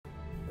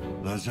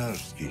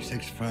Lazarski,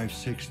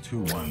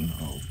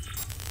 656210.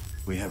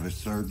 We have a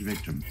third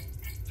victim.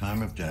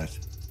 Time of death,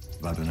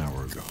 about an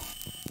hour ago.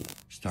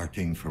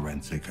 Starting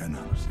forensic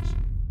analysis.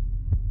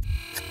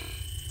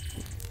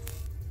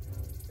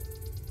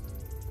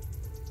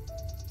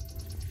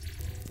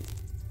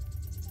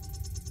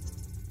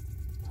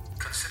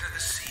 Consider the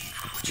scene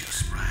from which you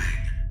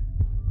sprang.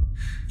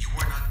 You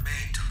were not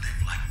made to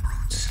live like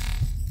brutes,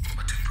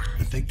 but to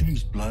The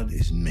victim's blood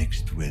is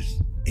mixed with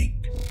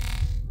ink.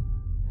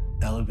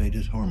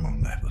 Elevated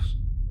hormone levels.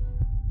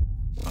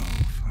 Oh,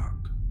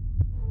 fuck.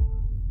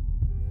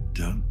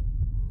 Don't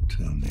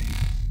tell me.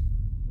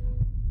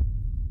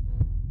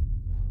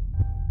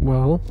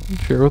 Well,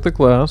 share with the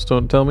class.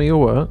 Don't tell me you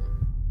what.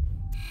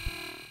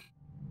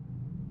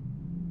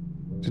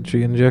 Did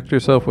she inject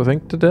herself with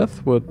ink to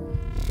death? What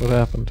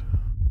happened?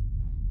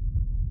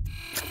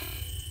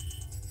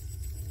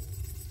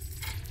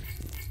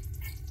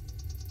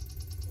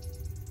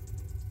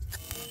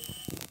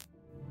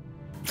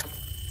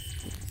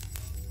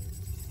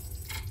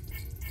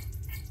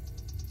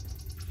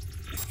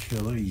 The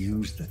killer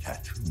used the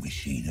tattoo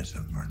machine as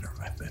a murder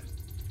weapon.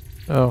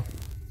 Oh.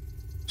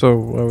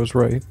 So I was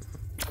right.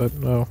 But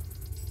no.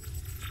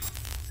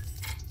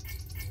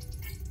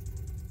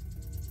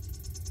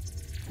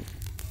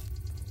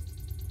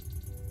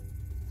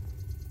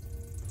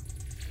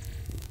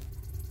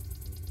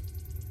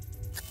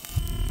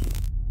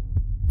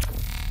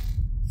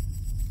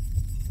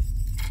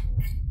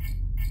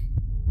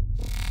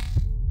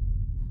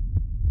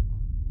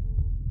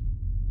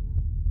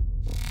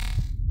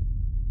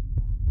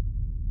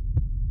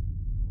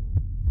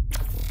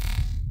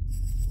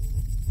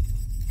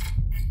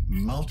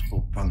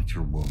 Multiple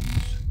puncture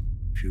wounds,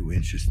 a few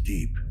inches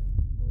deep.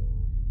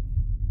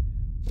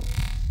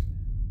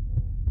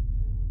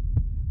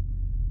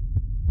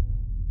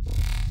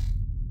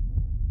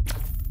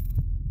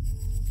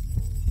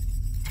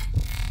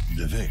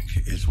 The Vic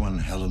is one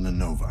Helena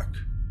Novak,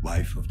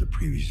 wife of the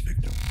previous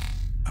victim,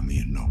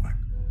 Amir Novak.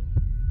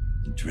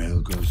 The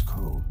trail goes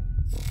cold.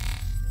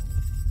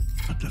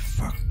 What the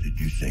fuck did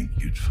you think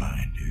you'd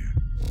find here?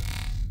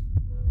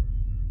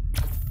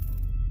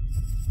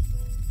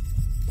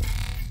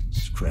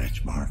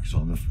 Scratch marks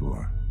on the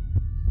floor.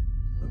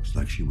 Looks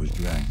like she was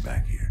dragged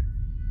back here.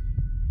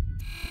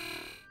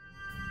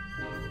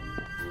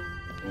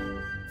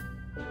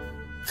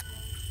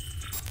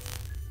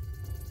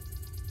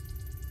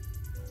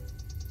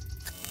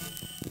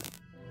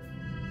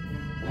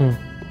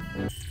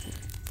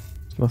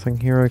 There's nothing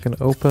here I can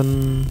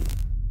open.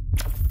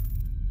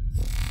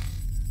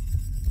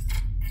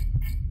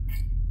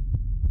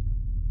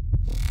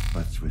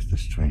 What's with the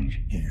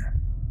strange hair?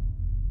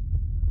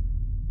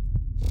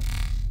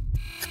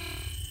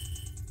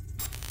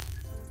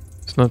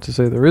 It's not to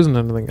say there isn't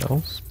anything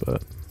else,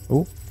 but...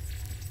 Oh.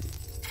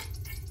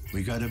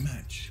 We got a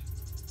match.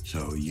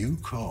 So you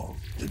called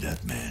the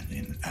dead man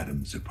in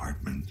Adam's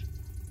apartment.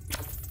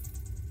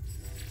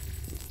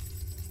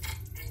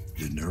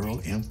 The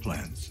neural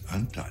implants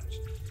untouched.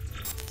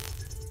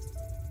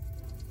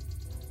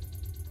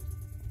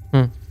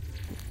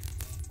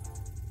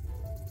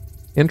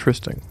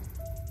 Interesting.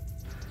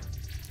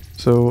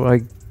 So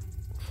I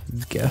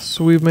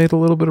guess we've made a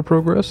little bit of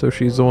progress. So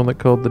she's the one that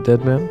called the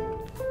dead man.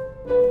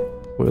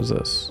 What is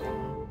this?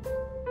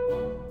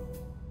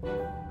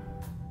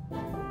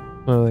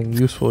 Nothing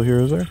useful here,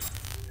 is there?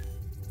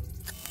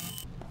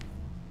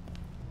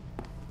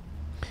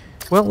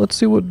 Well, let's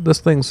see what this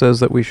thing says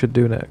that we should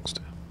do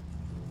next.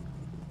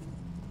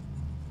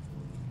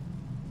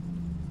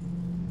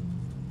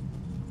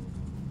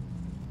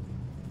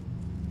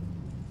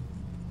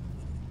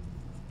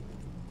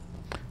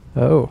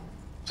 Oh,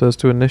 it says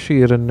to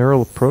initiate a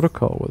neural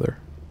protocol with her.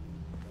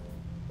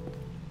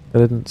 I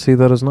didn't see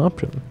that as an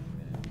option.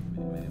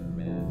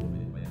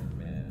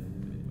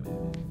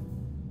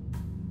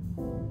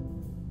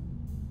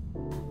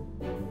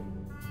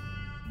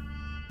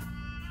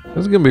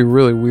 This is gonna be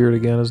really weird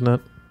again, isn't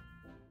it?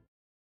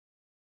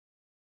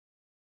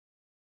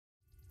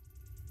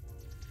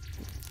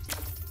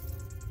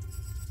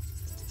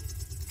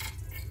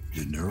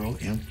 The neural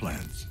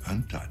implants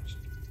untouched.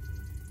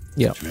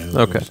 Yeah.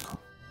 Okay.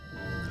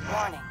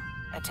 Warning.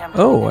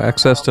 Oh,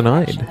 access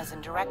denied. Is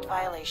in direct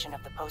violation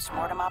of the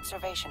Postmortem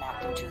Observation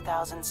Act of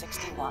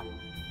 2061.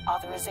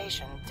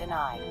 Authorization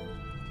denied.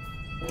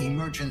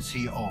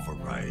 Emergency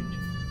override.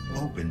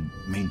 Open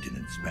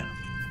maintenance penalty.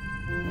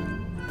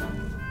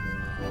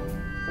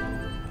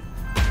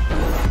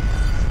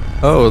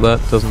 Oh, that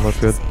doesn't look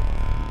good.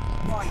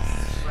 Warning.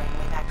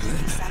 Brainwave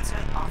activity sensor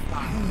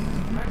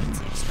offline.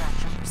 Emergency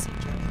extraction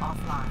procedure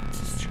offline.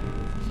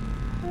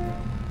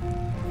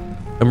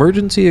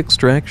 Emergency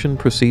extraction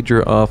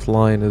procedure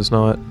offline is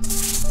not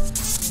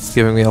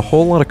giving me a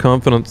whole lot of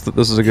confidence that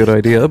this is a good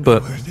idea,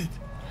 but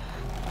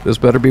this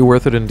better be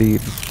worth it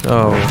indeed.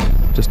 Oh,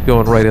 just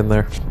going right in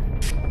there.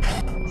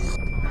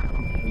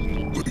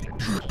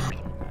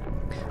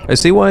 I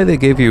see why they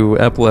gave you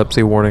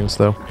epilepsy warnings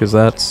though, because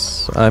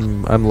that's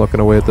I'm looking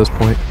away at this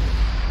point.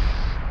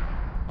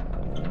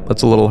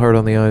 That's a little hard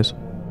on the eyes.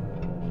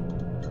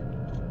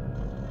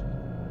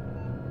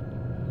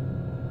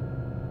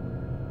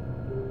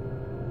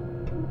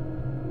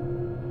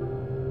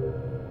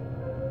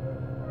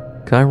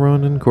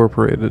 Chiron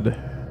Incorporated.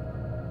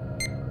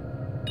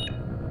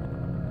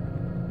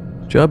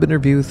 Job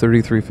interview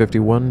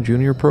 3351,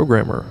 junior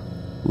programmer.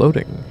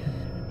 Loading.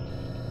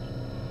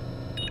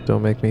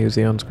 Don't make me use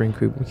the on-screen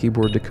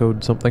keyboard to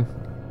code something.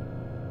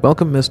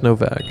 Welcome, Miss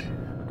Novak.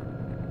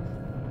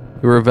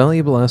 You are a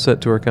valuable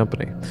asset to our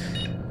company.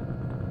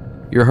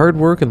 Your hard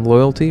work and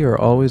loyalty are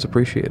always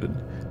appreciated.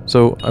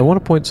 So, I want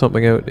to point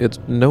something out. It's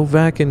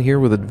Novak in here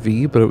with a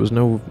V, but it was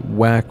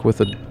Novak with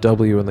a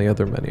W in the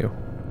other menu.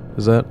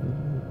 Is that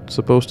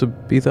supposed to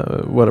be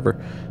that? Whatever.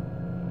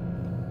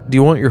 Do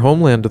you want your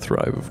homeland to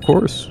thrive? Of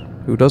course.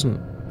 Who doesn't?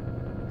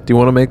 Do you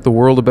want to make the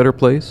world a better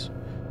place?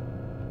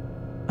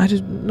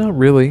 Not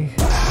really.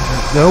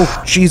 No,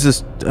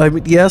 Jesus. I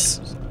mean,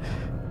 yes.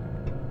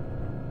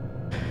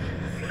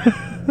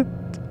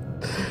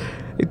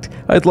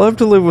 I'd love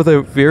to live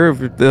without fear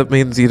if that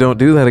means you don't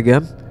do that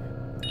again.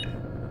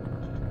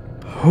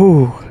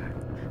 Oh.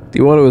 Do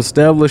you want to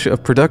establish a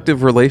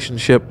productive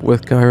relationship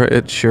with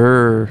Kyra?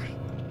 Sure.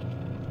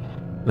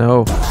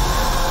 No.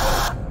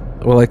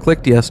 Well, I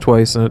clicked yes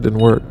twice and it didn't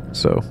work,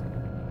 so.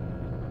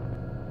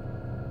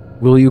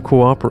 Will you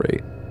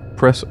cooperate?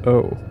 Press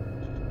O.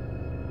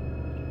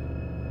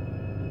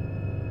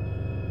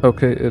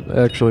 Okay, it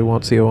actually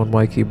wants the O on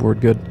my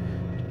keyboard, good.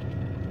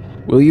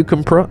 Will you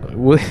comply?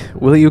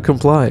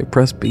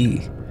 Press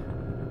B.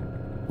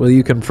 Will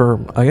you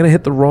confirm? I'm gonna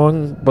hit the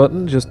wrong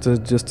button just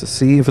to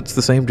see if it's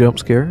the same jump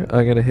scare.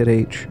 I'm gonna hit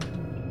H.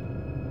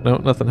 No,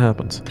 nothing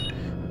happens.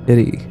 Hit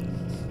E.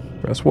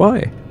 Press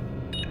Y.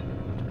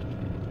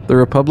 The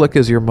Republic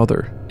is your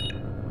mother.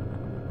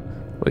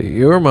 Well,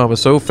 your mom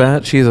is so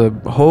fat, she's a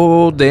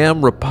whole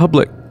damn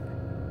republic.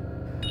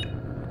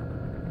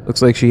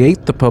 Looks like she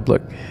ate the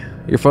public.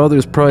 Your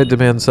father's pride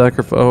demands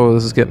sacrifice. Oh,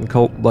 this is getting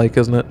cult-like,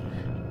 isn't it?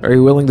 Are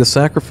you willing to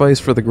sacrifice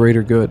for the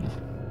greater good?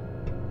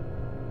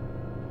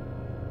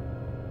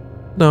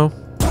 No.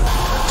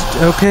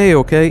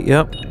 Okay,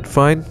 yep.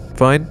 Fine.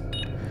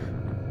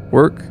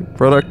 Work,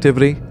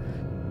 productivity,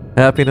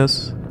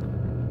 happiness.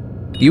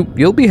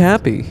 You'll be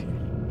happy.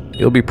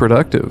 You'll be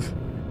productive.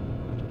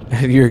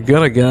 And you're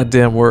gonna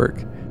goddamn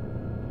work.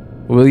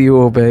 Will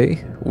you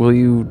obey? Will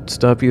you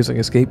stop using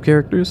escape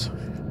characters?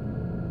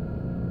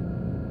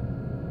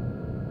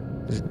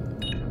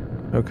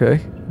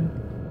 Okay.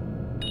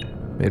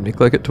 Made me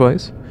click it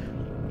twice.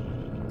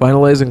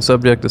 Finalizing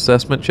subject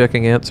assessment,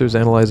 checking answers,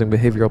 analyzing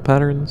behavioral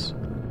patterns.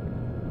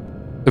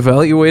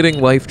 Evaluating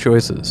life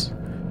choices.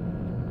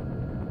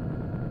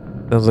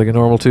 Sounds like a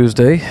normal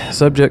Tuesday.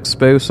 Subject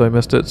spouse, I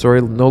missed it.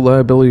 Sorry, no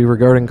liability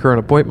regarding current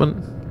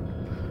appointment.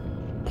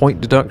 Point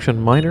deduction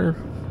minor.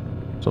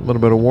 Something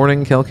about a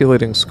warning,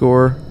 calculating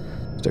score.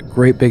 It's a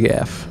great big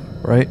F,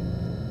 right?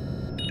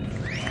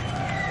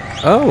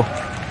 Oh!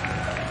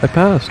 I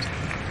passed.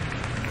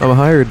 I'm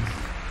hired.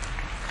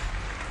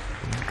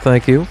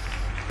 Thank you.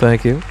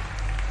 Thank you.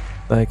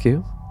 Thank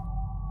you.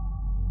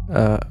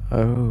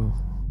 Oh.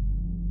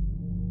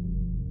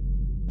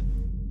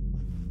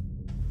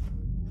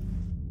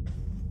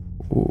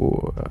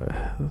 Ooh.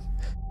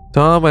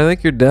 Tom, I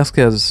think your desk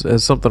has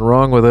something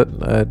wrong with it.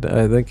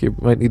 I think you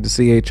might need to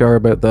see HR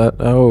about that.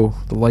 Oh,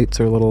 the lights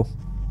are a little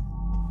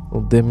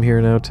dim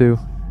here now too.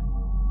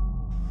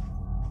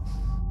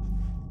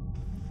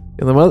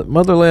 In the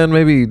motherland,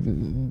 maybe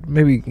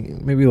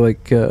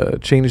like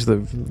change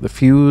the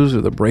fuse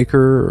or the breaker,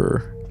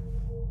 or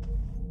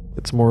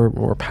it's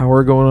more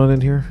power going on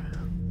in here.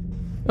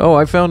 Oh,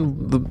 I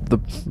found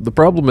the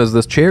problem is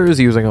this chair is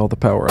using all the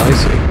power. I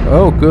see.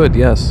 Oh, good.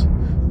 Yes,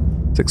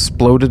 it's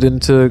exploded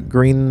into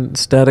green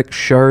static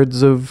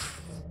shards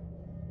of.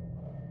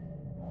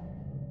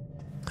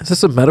 Is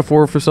this a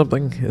metaphor for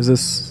something? Is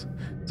this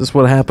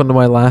what happened to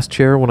my last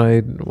chair when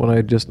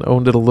I just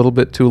owned it a little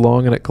bit too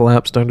long and it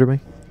collapsed under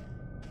me?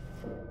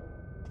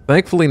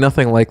 Thankfully,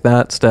 nothing like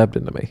that stabbed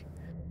into me,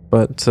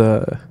 but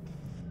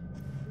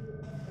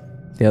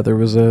yeah, there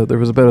was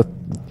about a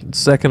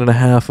second and a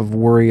half of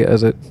worry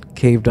as it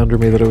caved under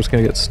me that I was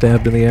going to get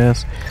stabbed in the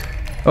ass.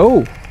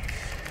 Oh,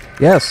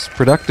 yes,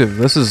 productive.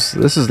 This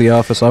is the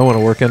office I want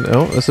to work in.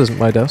 Oh, this isn't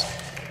my desk.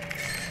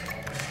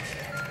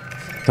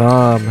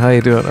 Tom, how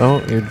you doing?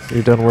 Oh,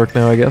 you're done work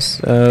now, I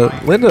guess.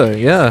 Linda,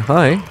 yeah,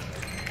 hi.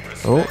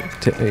 Oh,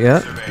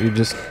 yeah, you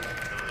just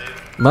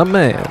my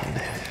man.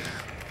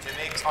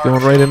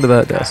 Going right into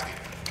that desk.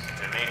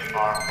 To make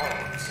our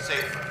homes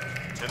safer,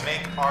 to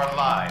make our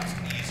lives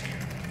easier.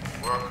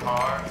 Work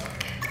hard.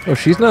 Oh,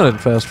 she's not in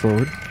fast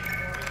forward.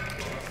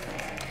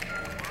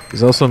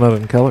 He's also not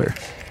in color.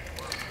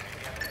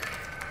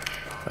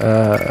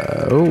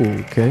 Oh,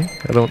 okay.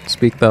 I don't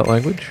speak that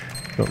language.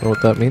 Don't know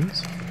what that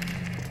means.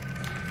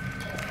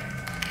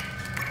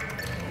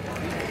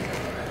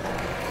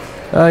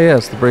 Ah,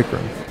 yes, the break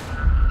room.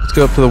 Let's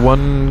go up to the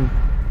one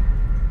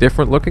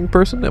different looking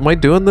person. Am I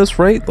doing this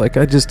right? Like,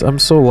 I'm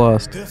so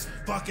lost. This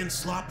fucking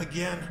slop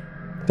again.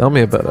 Tell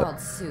me about It's called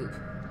it. soup.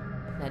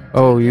 Now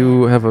Oh, dig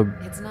you in. have a...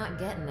 It's not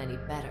getting any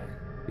better.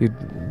 You,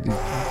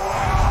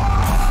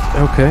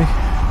 okay.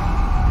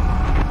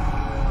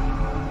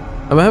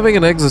 I'm having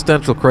an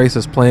existential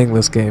crisis playing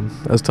this game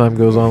as time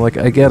goes on. Like,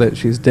 I get it.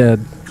 She's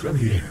dead. Come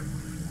here.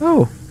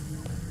 Oh.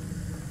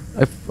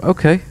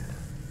 Okay.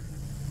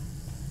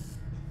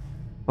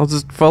 I'll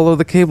just follow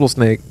the cable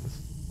snake.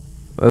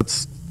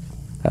 That's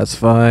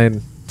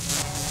fine.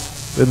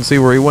 Didn't see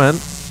where he went.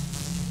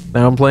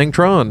 Now I'm playing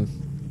Tron.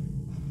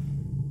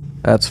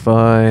 That's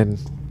fine.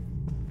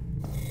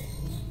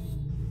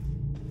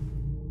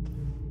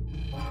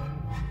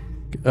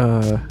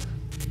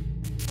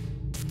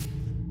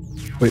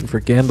 Waiting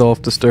for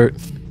Gandalf to start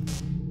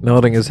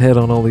nodding his head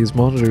on all these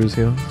monitors,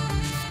 you know.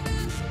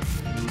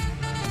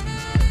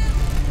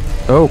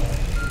 Oh.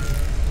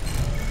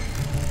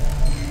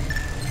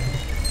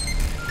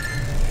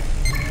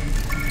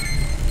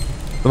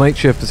 The night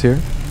shift is here.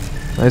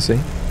 I see.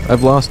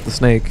 I've lost the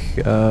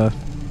snake.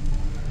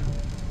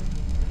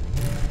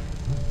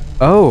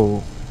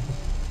 Oh.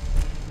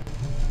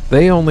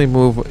 They only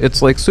move...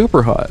 It's like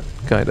Super Hot,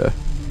 kinda.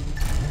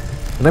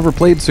 I never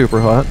played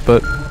Super Hot,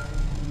 but...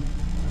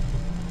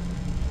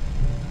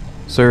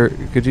 Sir,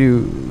 could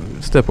you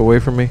step away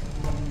from me?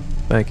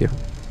 Thank you.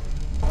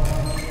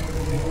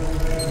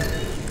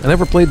 I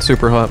never played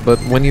Super Hot, but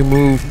when you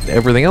moved,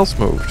 everything else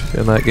moved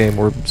in that game,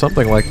 or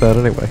something like that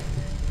anyway.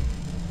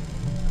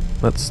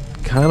 That's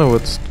kind of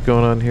what's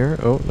going on here.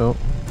 Oh, no.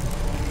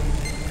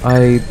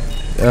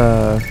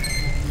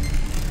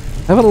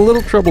 Having a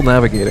little trouble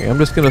navigating. I'm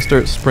just gonna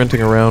start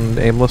sprinting around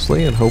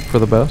aimlessly and hope for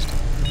the best.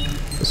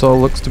 This all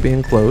looks to be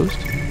enclosed.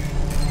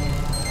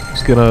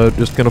 Just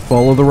gonna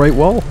follow the right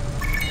wall.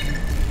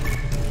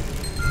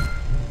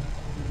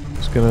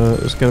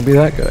 Just gonna be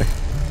that guy.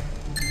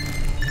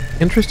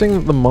 Interesting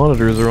that the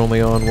monitors are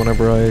only on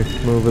whenever I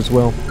move as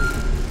well.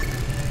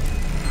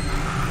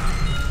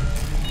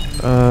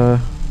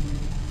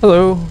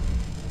 Hello.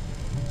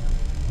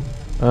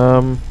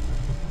 Oh.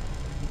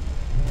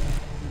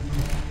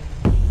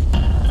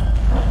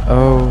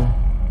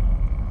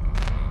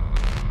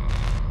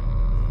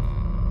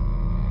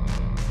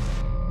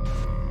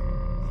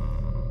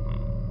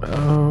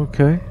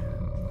 Okay.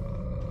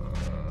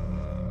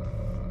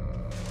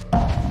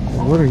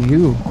 What are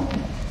you?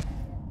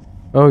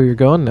 Oh, you're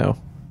gone now.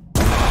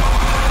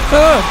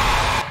 Ah!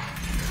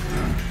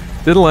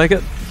 Didn't like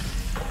it.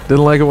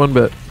 Didn't like it one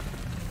bit.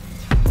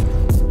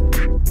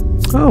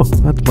 Oh,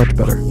 that's much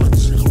better.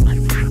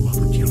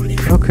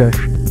 Okay.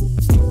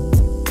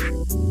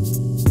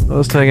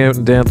 Let's hang out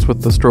and dance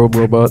with the strobe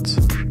robots.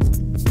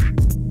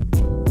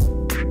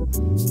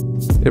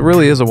 It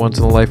really is a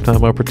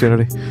once-in-a-lifetime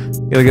opportunity.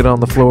 You gotta get on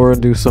the floor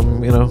and do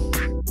some, you know,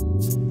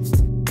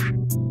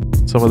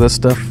 some of this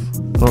stuff.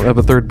 I don't have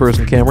a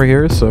third-person camera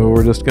here, so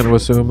we're just gonna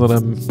assume that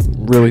I'm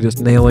really just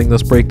nailing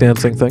this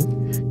breakdancing thing.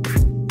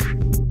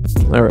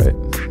 Alright.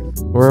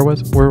 Where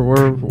was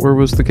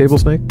the cable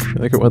snake? I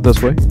think it went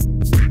this way.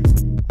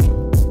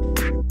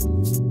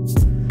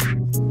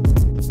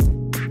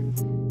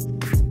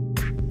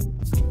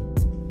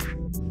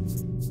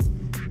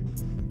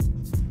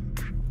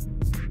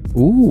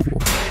 Ooh.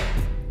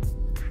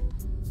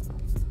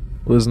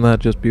 Well, isn't that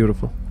just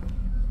beautiful?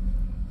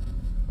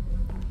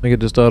 I think it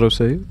just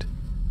auto-saved.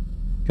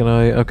 Can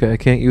I... Okay, I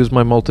can't use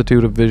my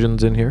multitude of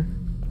visions in here.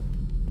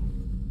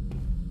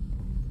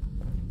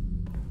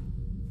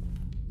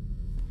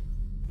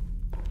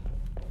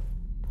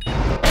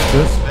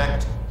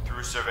 Suspect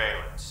through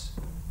surveillance.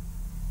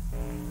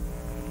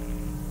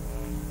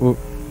 Whoa.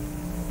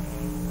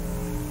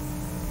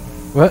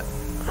 What?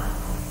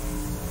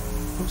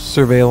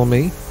 Surveil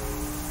me?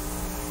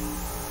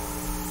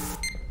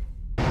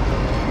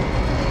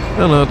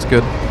 Oh no, it's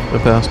good. I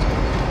passed.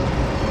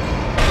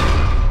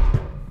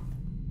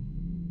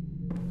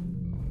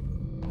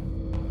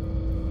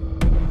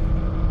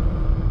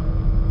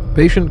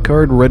 Patient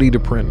card ready to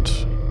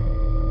print.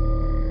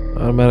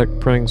 Automatic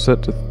printing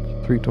set to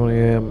 3:20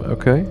 AM.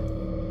 Okay.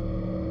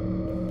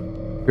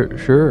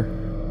 Sure.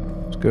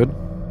 It's good.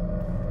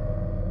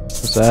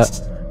 What's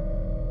that?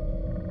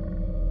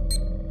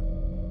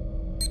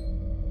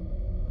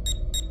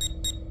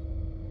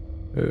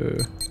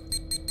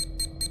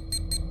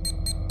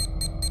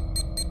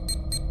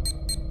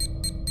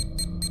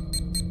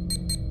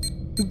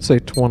 It'd say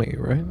 20,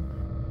 right?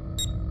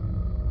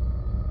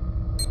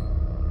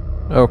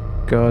 Oh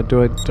god,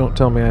 don't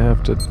tell me I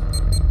have to...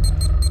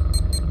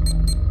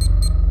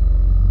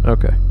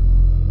 Okay.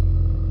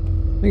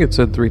 I think it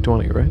said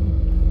 320, right?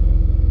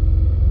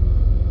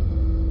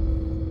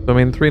 I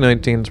mean,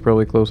 319 is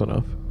probably close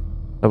enough.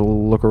 Have a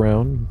little look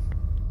around.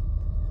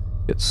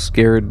 Get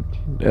scared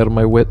out of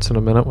my wits in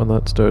a minute when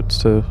that starts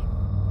to...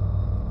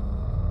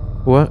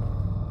 What?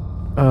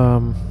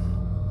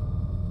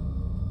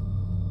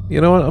 You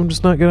know what? I'm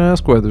just not gonna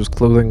ask why there's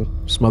clothing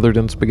smothered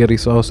in spaghetti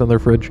sauce in their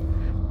fridge.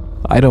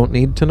 I don't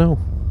need to know.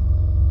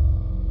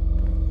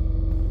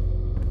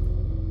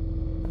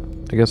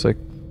 I guess I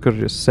could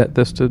have just set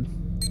this to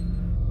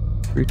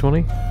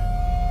 320.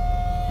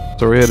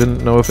 Sorry, I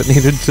didn't know if it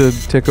needed to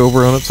tick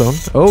over on its own.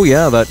 Oh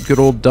yeah, that good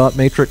old dot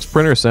matrix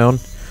printer sound.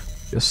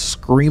 Just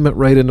scream it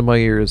right into my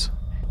ears.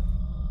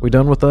 We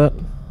done with that?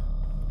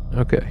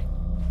 Okay.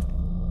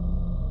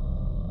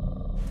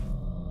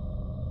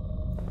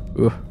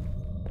 Ugh.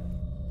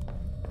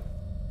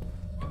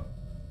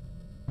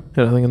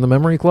 Anything in the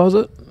memory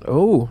closet?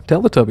 Oh,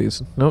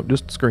 Teletubbies. Nope,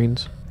 just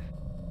screens.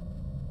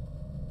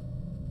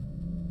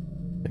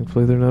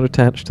 Thankfully they're not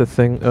attached to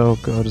thing. Oh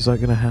god, is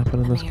that gonna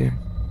happen in this Amir, game?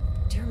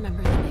 do you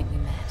remember the night we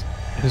met?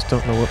 I just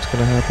don't know what's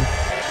gonna happen.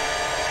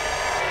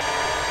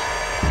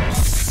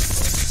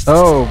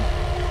 Oh!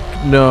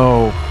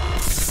 No.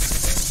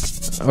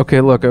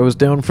 Okay, look, I was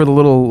down for the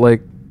little,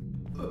 like,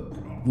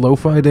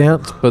 lo-fi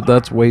dance, but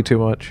that's way too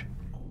much.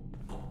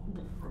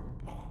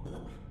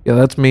 Yeah,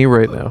 that's me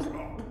right now.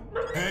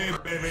 Hey,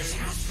 baby,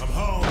 I'm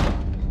home.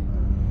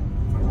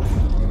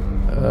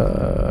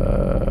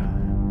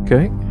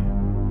 Okay.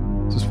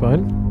 This is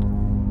fine.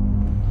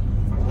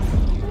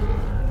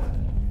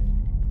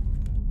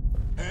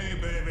 Hey,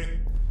 baby,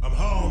 I'm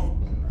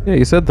home. Yeah,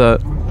 you said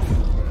that.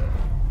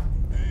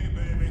 Hey,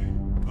 baby,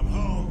 I'm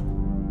home.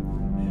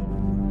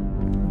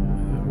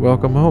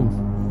 Welcome home.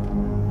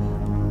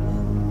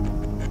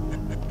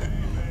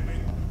 Hey,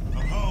 baby,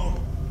 I'm home.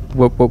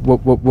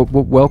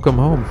 Welcome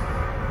home.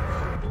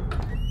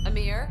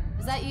 Amir,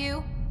 is that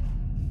you?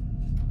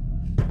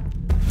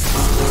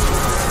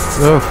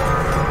 Oh.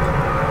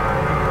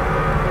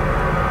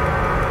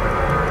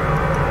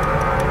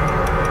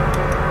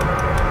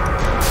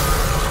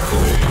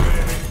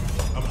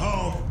 I'm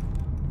home.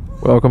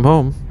 Welcome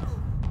home.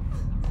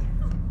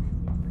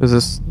 Is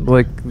this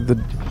like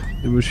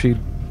was she?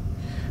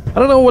 I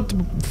don't know what to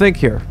think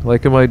here.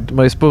 Like, am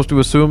I supposed to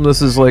assume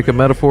this is like a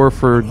metaphor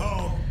for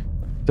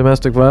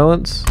domestic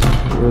violence,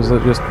 or is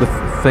it just the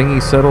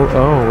thingy settled?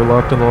 Oh, we're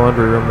locked in the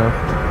laundry room now.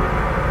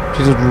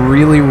 She just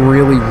really,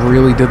 really,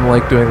 really didn't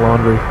like doing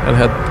laundry and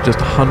had just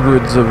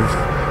hundreds of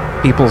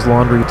people's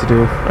laundry to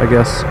do. I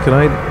guess. Can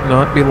I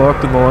not be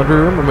locked in the laundry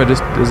room? Am I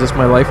just? Is this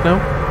my life now?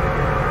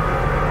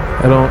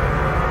 I don't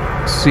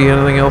see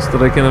anything else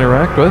that I can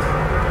interact with.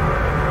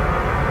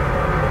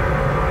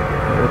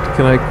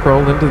 Can I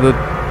crawl into the...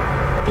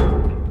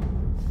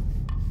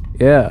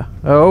 Yeah.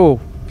 Oh,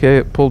 okay,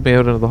 it pulled me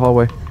out into the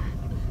hallway.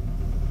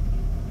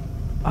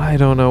 I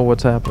don't know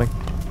what's happening.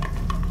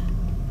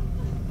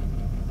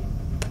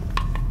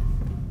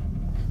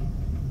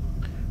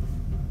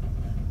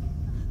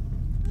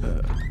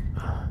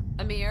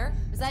 Amir,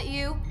 is that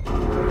you?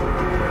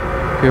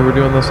 Okay, we're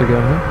doing this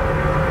again, huh?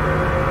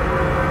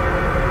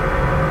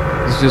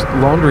 It's just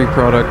laundry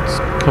products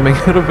coming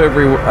out of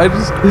everywhere. I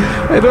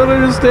don't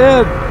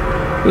understand.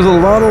 There's a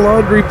lot of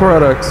laundry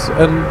products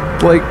and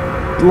like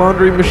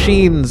laundry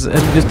machines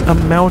and just a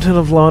mountain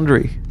of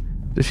laundry.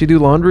 Does she do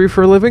laundry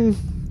for a living?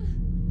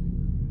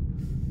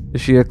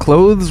 Is she a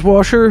clothes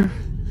washer?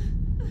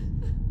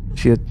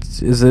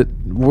 Is it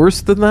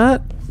worse than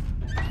that?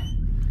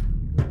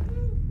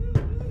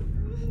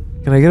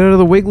 Can I get out of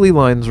the Wiggly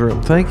Lines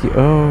room? Thank you.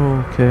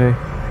 Oh, okay.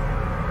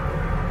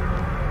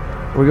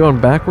 Are we going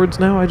backwards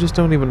now? I just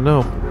don't even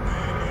know.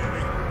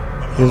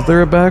 Is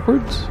there a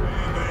backwards?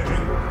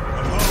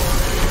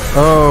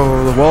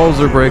 Oh, the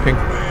walls are breaking.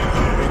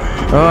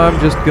 Oh, I'm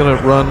just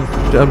gonna run.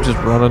 I'm just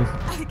running.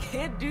 I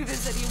can't do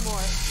this anymore.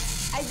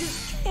 I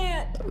just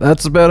can't.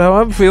 That's about how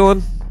I'm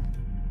feeling.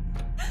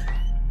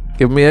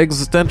 Give me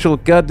existential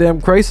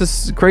goddamn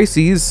crises.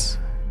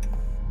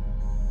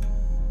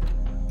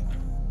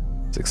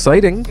 It's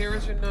exciting. Here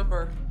is your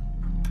number.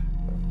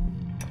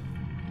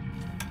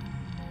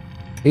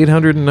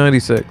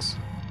 896.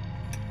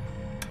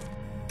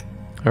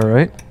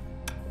 Alright.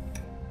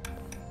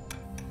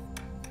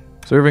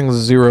 Serving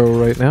 0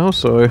 right now,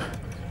 so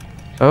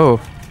oh.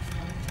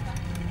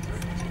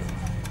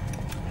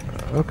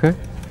 Okay.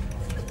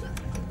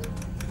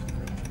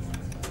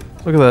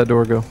 Look at that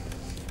door go.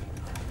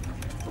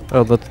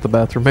 Oh, that's the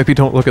bathroom. Maybe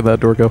don't look at that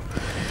door go.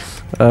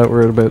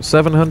 We're at about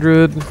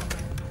 700.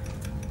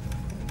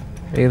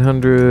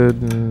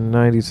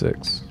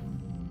 896.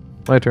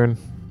 My turn.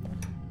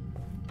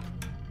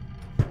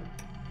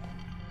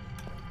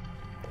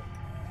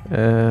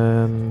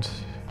 And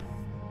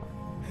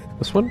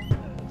this one?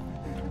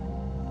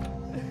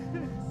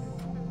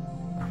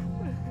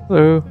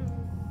 Hello.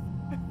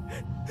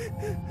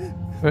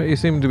 Right, you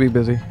seem to be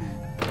busy.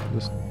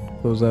 Just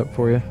close that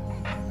for you.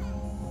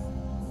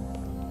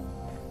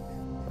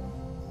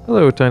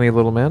 Hello, tiny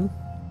little man.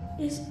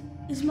 Is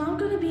Mom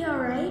gonna be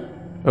alright?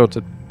 Oh, it's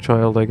a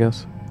child, I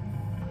guess.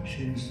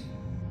 She's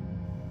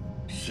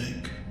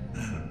sick,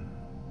 Adam.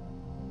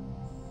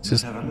 It's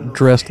just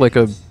dressed like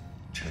a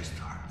Just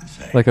hard to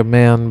say. like a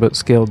man, but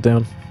scaled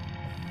down.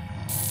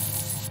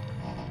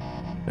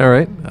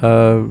 Alright,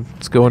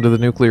 let's go into the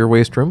nuclear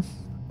waste room.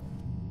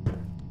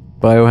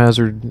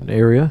 Biohazard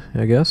area,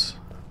 I guess.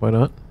 Why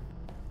not?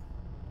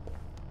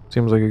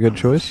 Seems like a good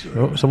choice.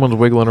 Oh, someone's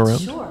wiggling around.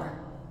 Sure.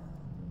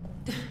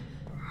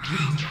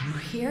 Did you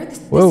hear this?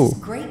 Whoa. This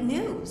is great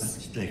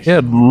news.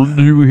 Yeah, did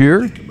you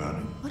hear? Think about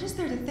it. What is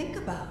there to think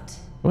about?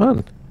 Come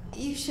on.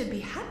 You should be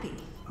happy.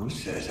 Who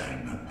says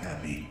I'm not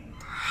happy?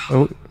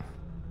 Oh,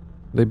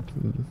 they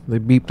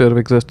beeped out of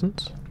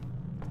existence.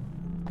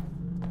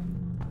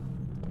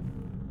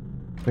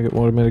 I get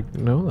automatic.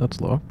 No, that's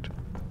locked.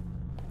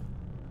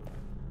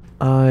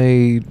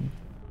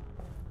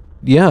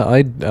 Yeah,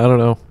 I don't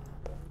know.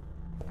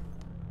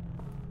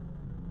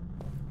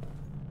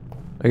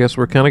 I guess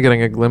we're kind of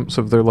getting a glimpse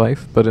of their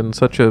life, but in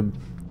such a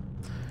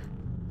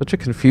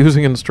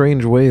confusing and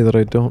strange way that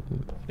I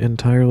don't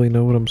entirely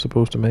know what I'm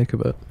supposed to make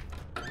of it.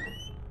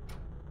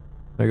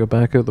 I go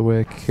back out the way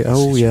I can.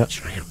 Oh, yeah.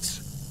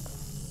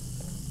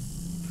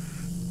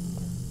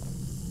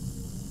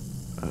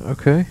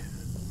 Okay.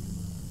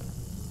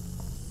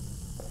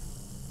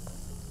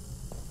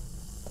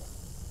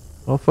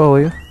 I'll follow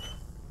you.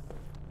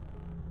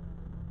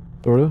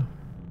 Sorta.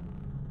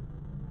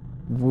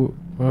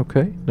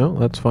 Okay. No,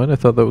 that's fine. I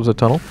thought that was a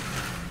tunnel.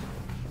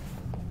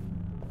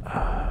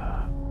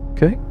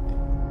 Okay.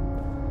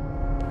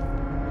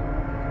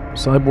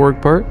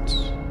 Cyborg parts.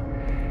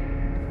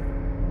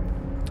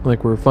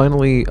 Like we're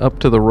finally up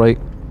to the right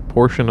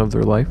portion of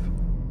their life.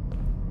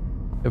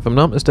 If I'm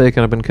not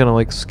mistaken, I've been kind of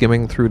like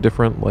skimming through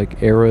different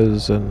like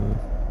eras and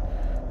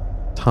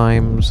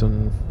times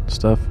and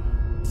stuff.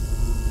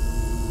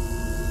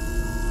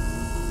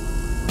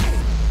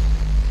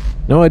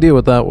 No idea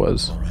what that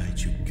was. All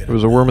right, you can get It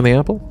was a worm in the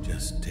apple?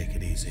 Just take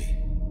it easy.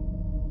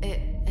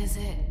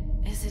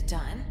 Is it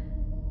done?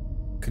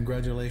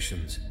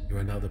 Congratulations. You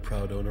are now the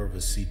proud owner of a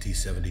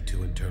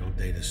CT-72 internal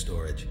data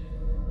storage.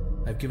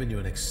 I've given you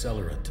an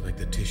accelerant to make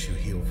the tissue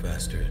heal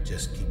faster.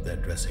 Just keep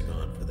that dressing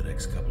on for the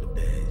next couple of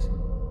days.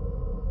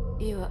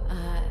 You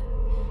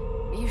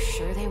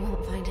sure they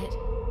won't find it?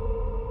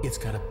 It's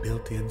got a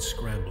built-in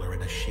scrambler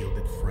and a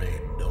shielded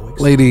frame. No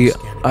Lady,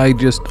 scanning I equipment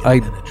just,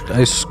 can penetrate.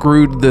 I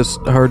screwed this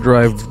hard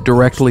drive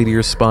directly to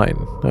your spine,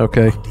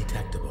 okay?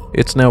 Undetectable.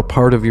 It's now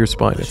part of your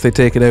spine. If they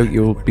take it out,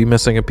 you'll be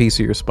missing a piece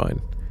of your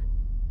spine.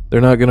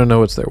 They're not gonna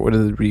know it's there. What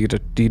is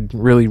it? Do you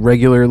really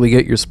regularly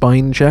get your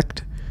spine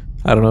checked?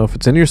 I don't know if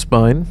it's in your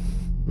spine.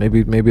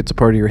 Maybe it's a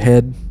part of your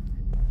head.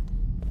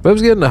 If I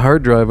was getting a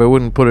hard drive, I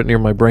wouldn't put it near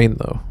my brain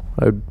though.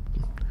 I'd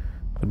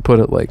put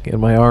it like in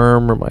my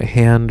arm or my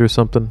hand or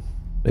something.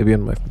 Maybe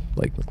in my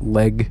like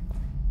leg.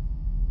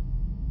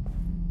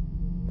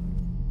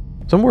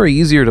 Somewhere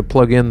easier to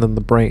plug in than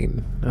the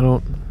brain. I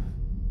don't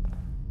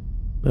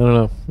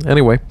know.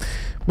 Anyway,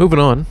 moving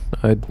on.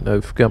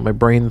 I've got my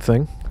brain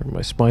thing, or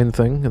my spine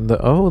thing, and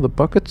the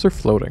buckets are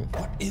floating.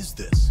 What is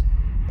this?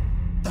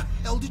 The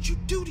hell did you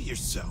do to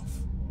yourself?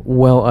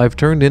 Well, I've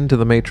turned into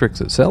the Matrix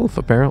itself,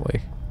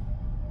 apparently.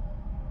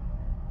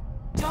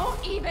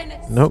 Don't even.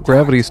 No,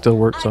 gravity still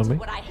works on me.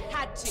 What I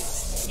had to.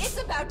 It's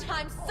about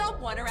time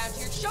someone around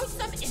here showed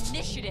some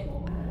initiative.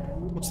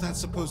 What's that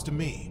supposed to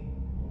mean?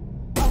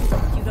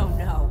 Oh, you don't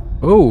know.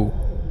 Oh.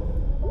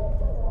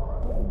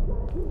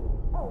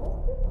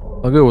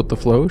 I'll go with the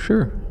flow,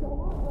 sure.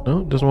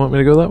 No, it doesn't want me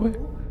to go that way?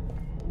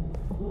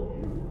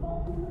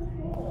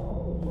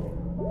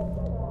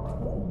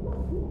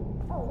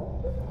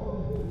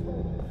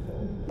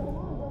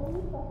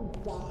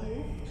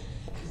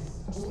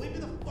 Just leave me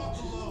the fuck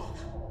alone.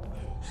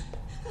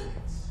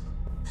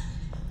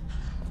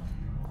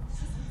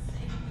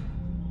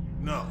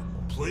 No,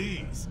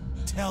 please.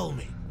 Tell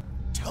me.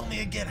 Tell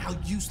me again how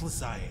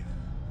useless I am.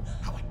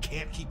 How I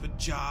can't keep a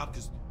job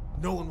because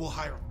no one will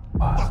hire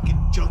a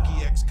fucking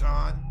junkie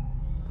ex-con.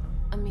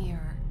 Amir.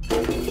 Do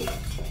you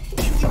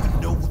even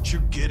know what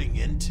you're getting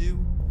into?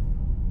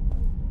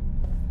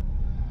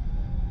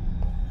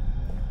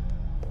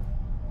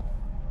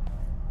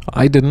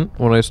 I didn't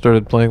when I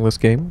started playing this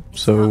game,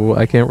 so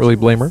I can't really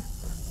blame her.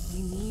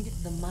 We need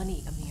the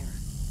money, Amir.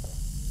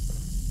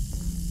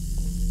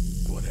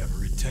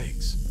 Whatever it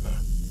takes.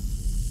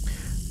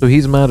 So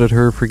he's mad at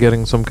her for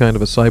getting some kind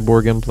of a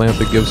cyborg implant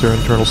that gives her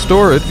internal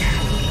storage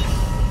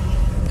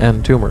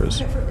and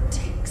tumors. Whatever it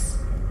takes.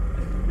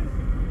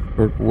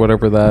 Or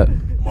whatever that...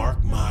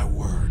 Mark my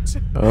words.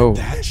 Oh.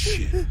 That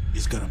shit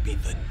is gonna be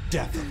the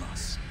death of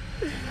us.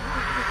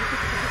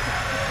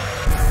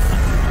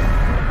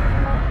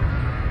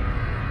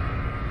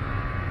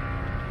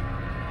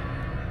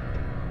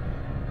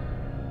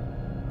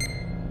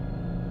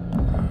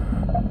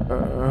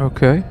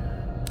 Okay.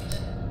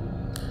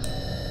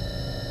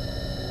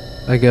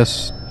 I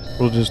guess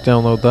we'll just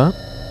download that.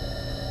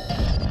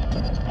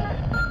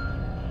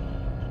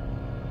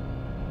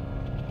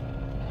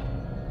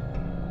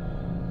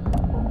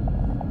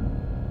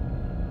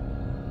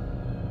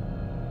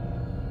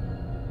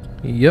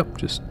 Yep,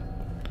 just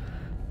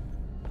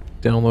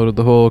downloaded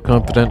the whole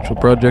confidential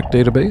project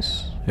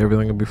database.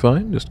 Everything will be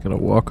fine. Just gonna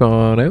walk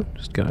on out.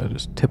 Just gonna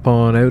tip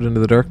on out into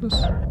the darkness.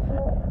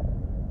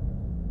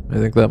 I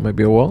think that might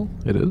be a wall.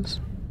 It is.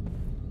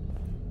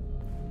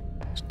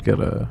 Just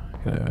gotta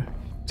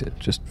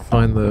just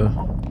find the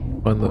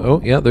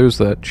oh yeah, there's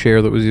that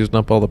chair that was using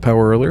up all the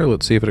power earlier.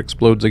 Let's see if it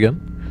explodes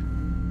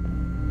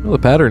again. Well, the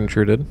pattern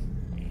sure did.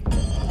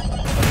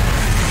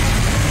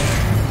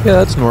 Yeah,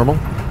 that's normal.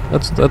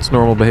 That's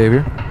normal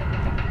behavior.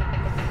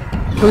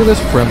 Look at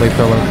this friendly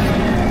fellow.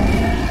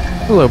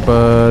 Hello,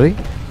 buddy.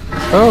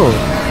 Oh.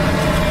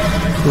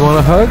 You want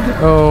a hug?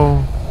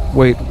 Oh.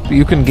 Wait,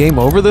 you can game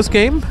over this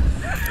game?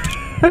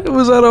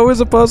 Was that always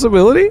a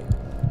possibility?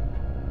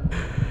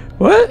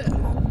 What?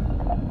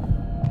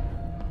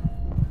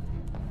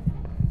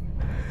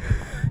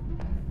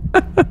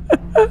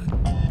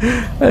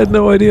 I had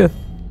no idea.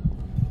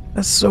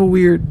 That's so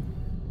weird.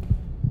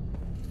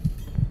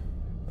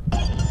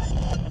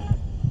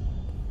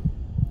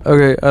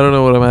 Okay, I don't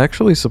know what I'm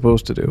actually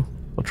supposed to do.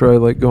 I'll try,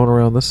 like, going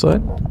around this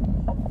side.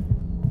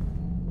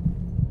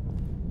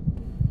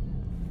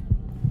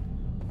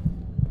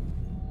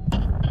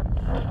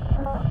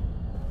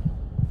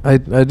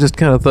 I just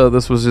kind of thought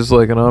this was just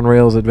like an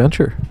on-rails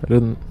adventure. I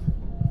didn't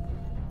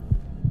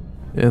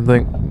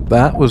think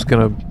that was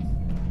gonna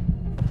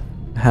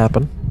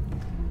happen.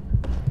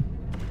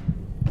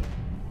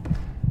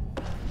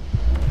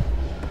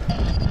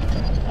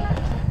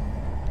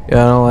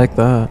 Yeah, I don't like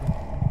that.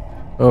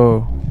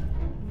 Oh.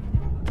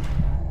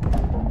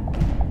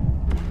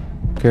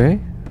 Okay.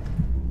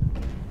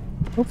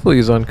 Hopefully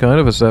he's on kind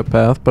of a set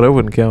path, but I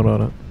wouldn't count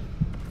on it.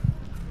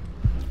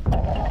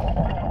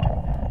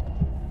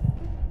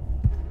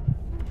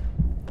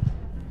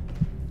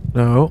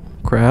 No.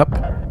 Crap.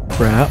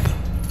 Crap.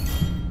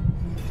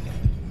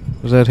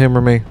 Was that him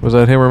or me? Was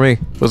that him or me?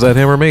 Was that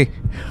him or me?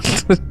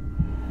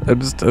 I'm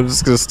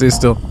just gonna stay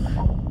still.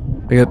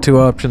 I got two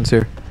options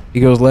here. He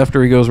goes left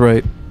or he goes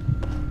right.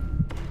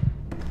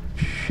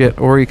 Shit,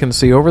 or you can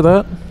see over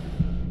that?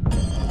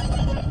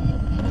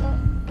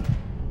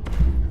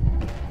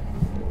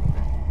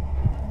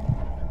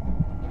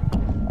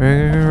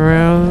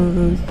 Around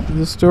the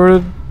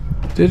distorted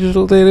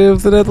digital data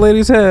of the dead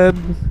lady's head.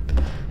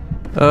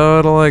 Oh,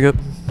 I don't like it.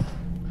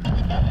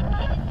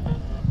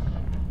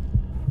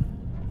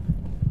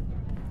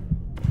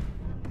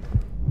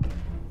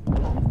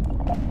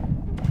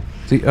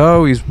 See,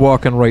 oh, he's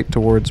walking right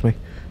towards me.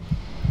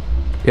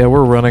 Yeah,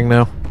 we're running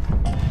now.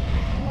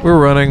 We're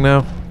running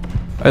now.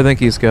 I think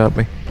he's got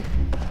me.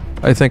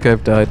 I think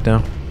I've died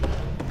now.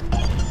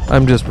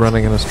 I'm just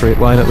running in a straight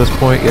line at this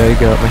point. Yeah, he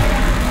got me.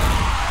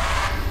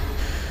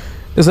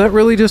 Is that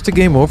really just a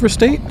game over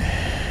state?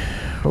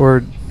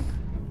 Or...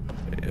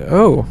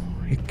 oh,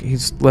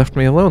 he's left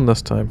me alone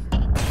this time.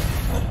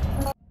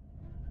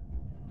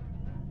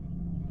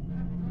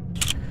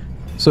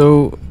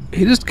 So,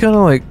 he just kind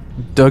of like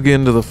dug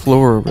into the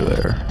floor over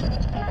there.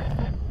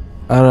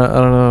 I don't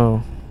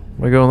know.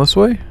 Am I going this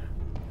way?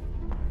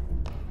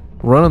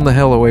 Running the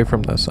hell away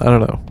from this. I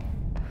don't know.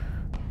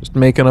 Just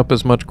making up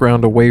as much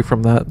ground away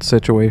from that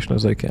situation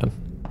as I can.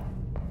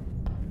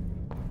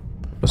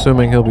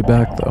 Assuming he'll be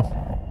back though.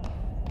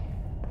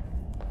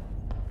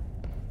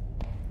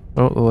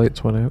 Oh, the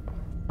lights went out.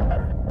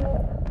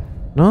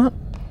 Not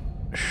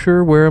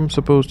sure where I'm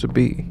supposed to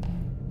be.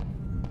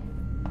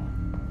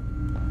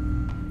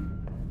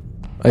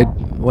 I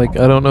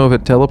don't know if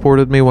it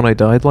teleported me when I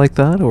died like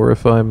that, or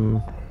if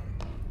I'm...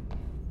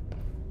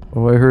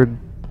 oh, I heard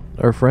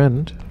our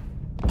friend.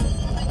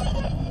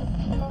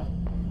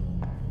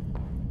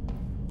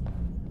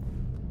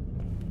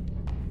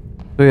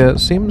 So yeah, it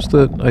seems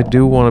that I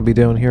do want to be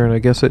down here, and I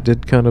guess it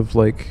did kind of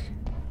like...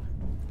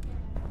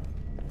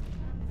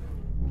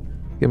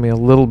 give me a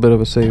little bit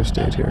of a save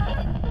state here.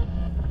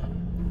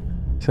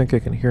 I think I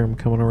can hear him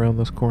coming around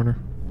this corner.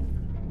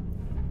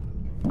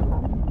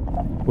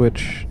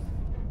 Which...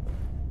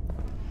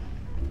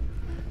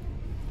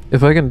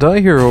 if I can die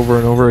here over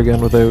and over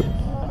again without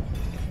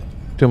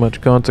too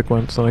much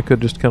consequence, then I could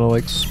just kind of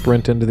like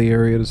sprint into the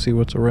area to see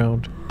what's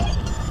around.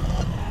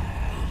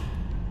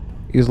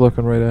 He's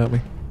looking right at me.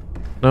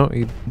 No,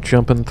 he's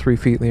jumping 3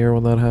 feet in the air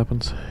when that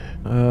happens.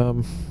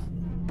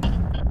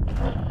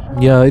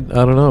 Yeah, I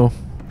don't know.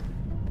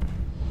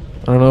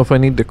 I don't know if I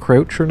need to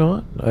crouch or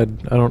not. I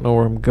don't know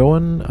where I'm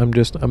going. I'm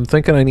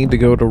thinking I need to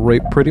go to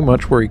right pretty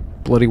much where he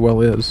bloody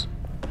well is.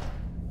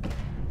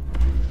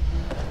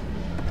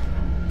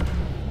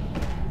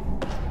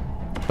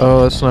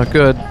 Oh, that's not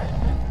good.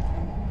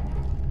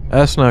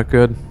 That's not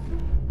good.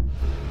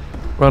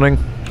 Running.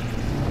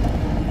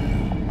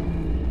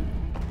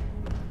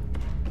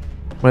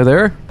 Am I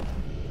there?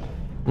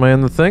 Am I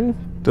in the thing?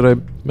 Did I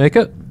make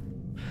it?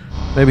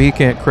 Maybe he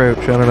can't crouch,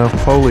 I don't know.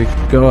 Holy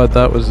god,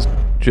 that was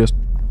just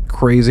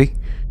crazy.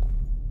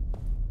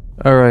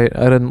 Alright,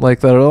 I didn't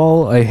like that at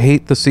all. I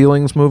hate the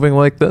ceilings moving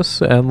like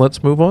this, and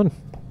let's move on.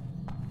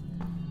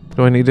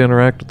 Do I need to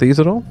interact with these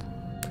at all?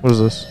 What is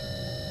this?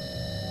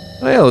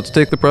 Oh yeah, let's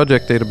take the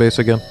project database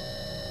again.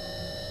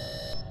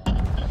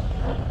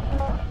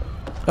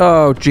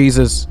 Oh,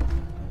 Jesus.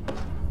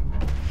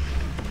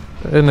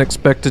 I didn't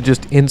expect to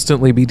just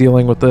instantly be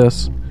dealing with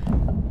this.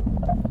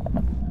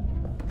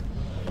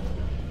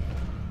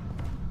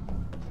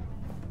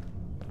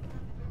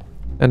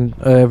 And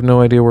I have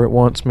no idea where it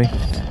wants me.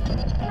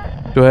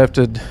 Do I have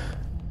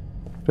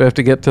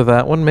to get to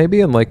that one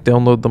maybe and like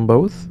download them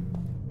both?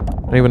 I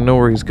don't even know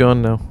where he's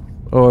gone now.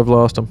 Oh, I've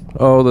lost him.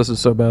 Oh, this is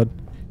so bad.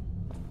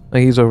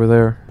 He's over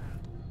there,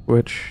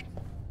 which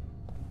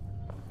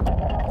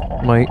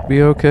might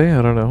be okay,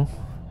 I don't know.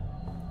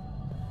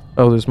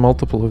 Oh, there's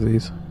multiple of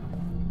these.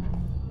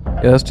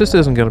 Yeah, this just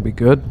isn't gonna be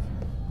good.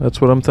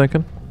 That's what I'm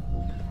thinking.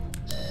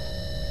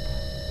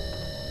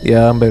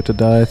 Yeah, I'm about to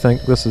die, I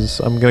think. This is...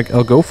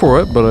 I'll go for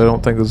it, but I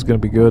don't think this is gonna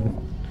be good.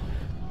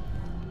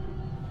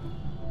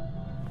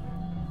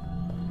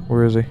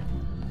 Where is he?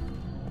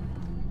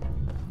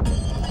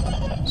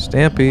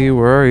 Stampy,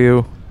 where are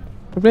you?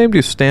 I've named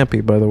you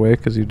Stampy, by the way,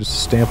 because you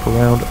just stamp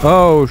around.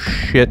 Oh,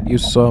 shit, you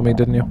saw me,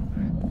 didn't you?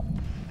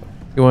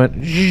 He went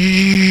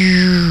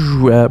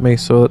at me,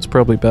 so that's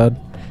probably bad.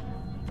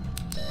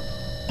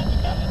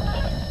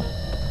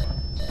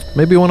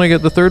 Maybe when I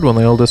get the third one,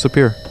 they all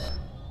disappear.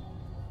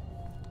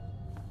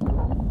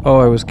 Oh,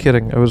 I was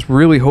kidding. I was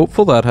really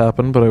hopeful that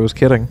happened, but I was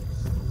kidding.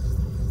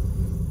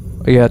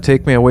 Yeah,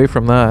 take me away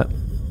from that.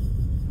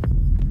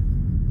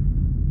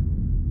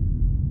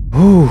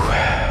 Whew.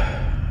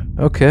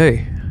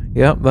 Okay.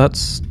 Yep,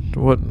 that's...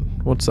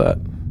 What's that?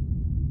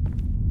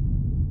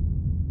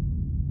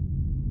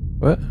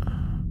 What?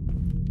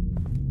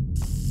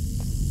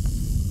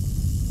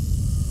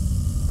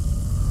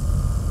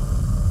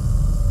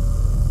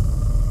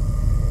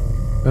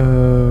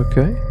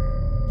 Okay.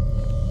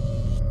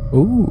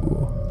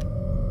 Ooh.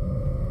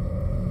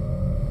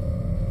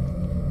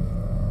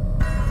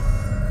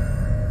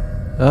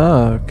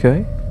 Ah,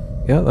 okay.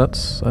 Yeah,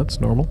 that's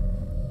normal.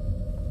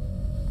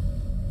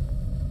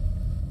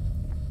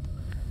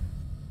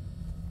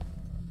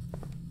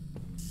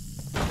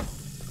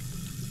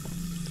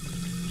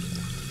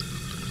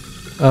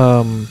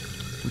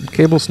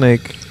 Cable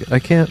snake, I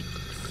can't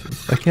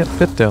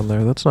fit down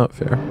there. That's not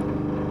fair.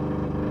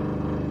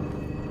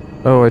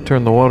 Oh, I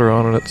turned the water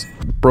on and it's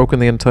broken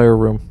the entire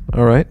room.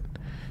 Alright.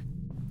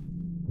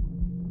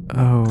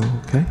 Oh,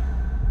 okay.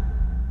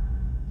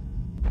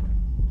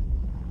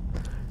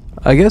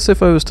 I guess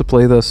if I was to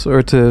play this,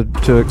 or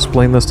to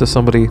explain this to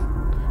somebody,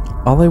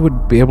 all I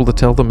would be able to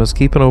tell them is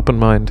keep an open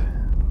mind.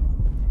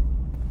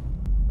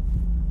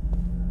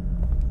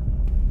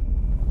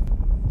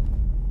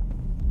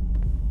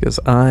 Because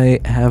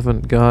I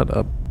haven't got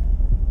a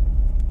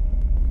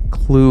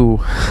clue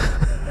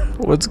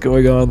what's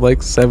going on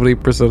like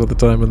 70% of the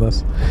time in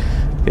this.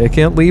 Okay, I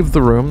can't leave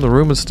the room. The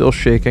room is still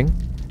shaking.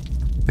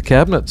 The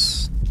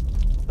cabinets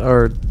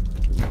are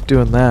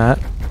doing that.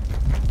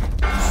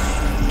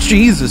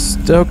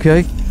 Jesus,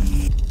 okay.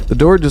 The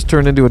door just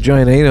turned into a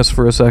giant anus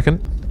for a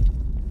second.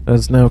 And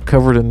it's now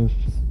covered in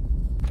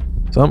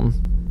something.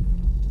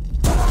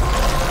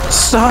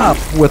 Stop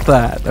with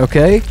that,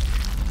 okay?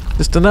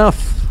 Just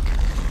enough.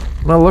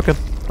 I'm not looking.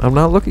 I'm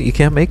not looking. You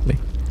can't make me.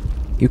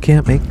 You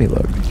can't make me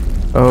look.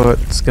 Oh,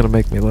 it's gonna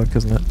make me look,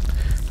 isn't it?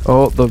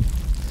 Oh,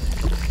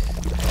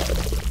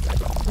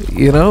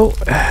 you know,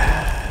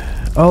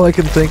 all I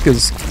can think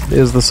is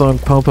the song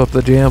Pump Up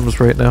the Jams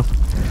right now.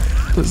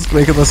 It's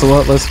making this a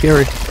lot less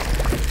scary.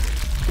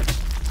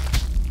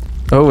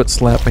 Oh, it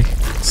slapped me.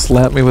 It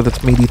slapped me with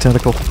its meaty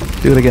tentacle.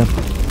 Do it again.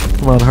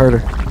 Come on,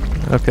 harder.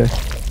 Okay.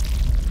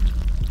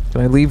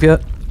 Can I leave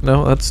yet?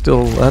 No, that's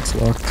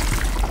locked.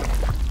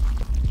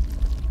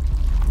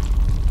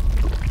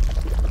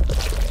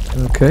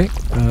 Okay,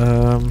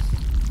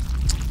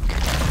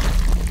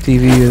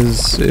 TV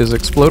is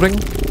exploding.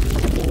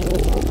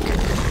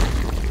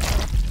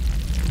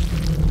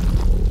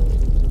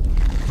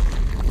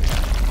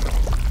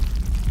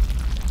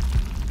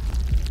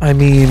 I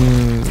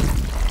mean,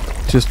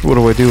 just what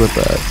do I do with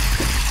that?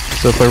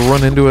 So if I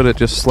run into it, it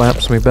just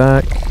slaps me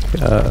back.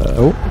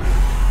 Oh.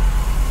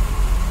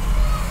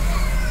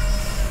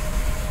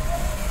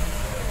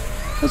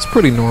 That's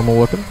pretty normal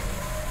looking.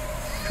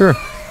 Sure.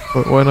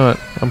 But why not?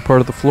 I'm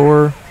part of the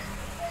floor.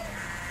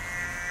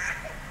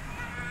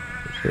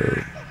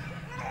 So,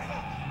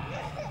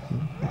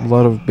 a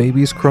lot of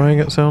babies crying,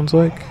 it sounds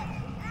like.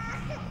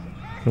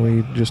 Can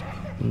we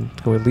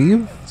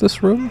leave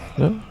this room?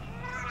 No?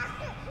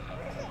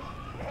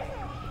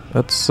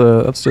 That's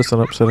just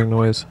an upsetting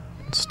noise.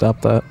 Let's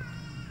stop that.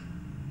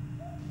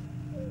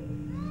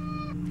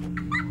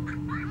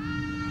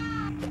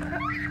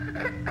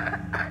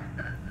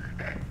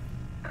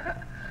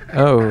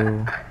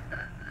 Oh.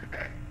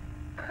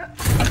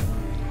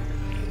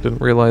 Didn't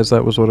realize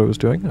that was what I was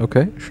doing.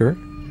 Okay, sure.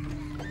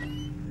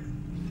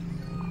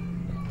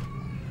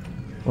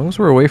 As long as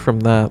we're away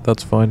from that,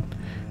 that's fine.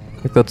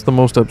 I think that's the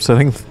most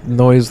upsetting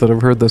noise that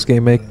I've heard this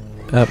game make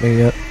at me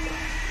yet.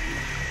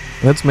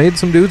 And it's made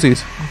some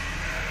doozies.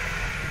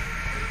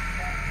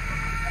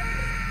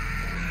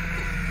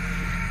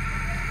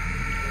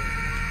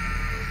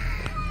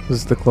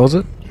 Is the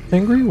closet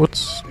angry?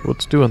 What's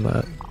doing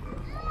that?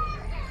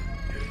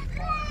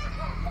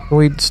 Can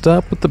we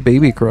stop with the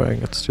baby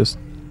crying? It's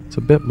a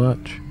bit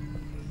much.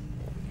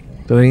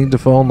 Did I need to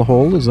fall in the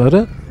hole? Is that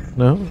it?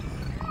 No?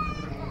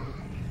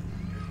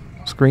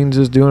 Screen's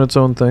just doing its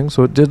own thing,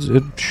 so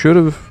it should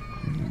have...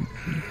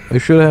 I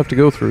should have to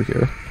go through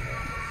here.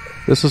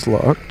 This is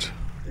locked.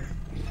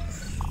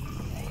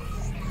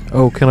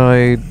 Oh, can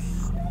I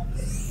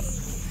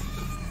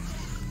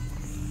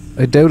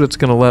doubt it's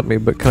gonna let me,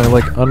 but can I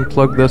like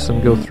unplug this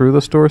and go through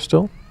this door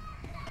still?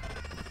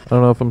 I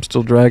don't know if I'm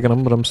still dragging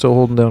them, but I'm still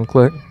holding down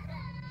click.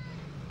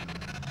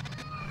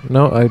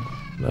 No,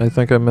 I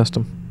think I missed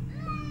him.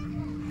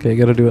 Okay,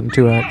 gotta do it in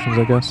 2 actions,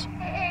 I guess.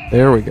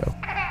 There we go.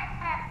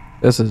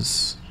 This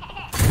is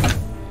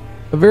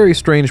a very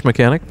strange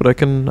mechanic, but I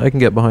can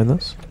get behind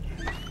this.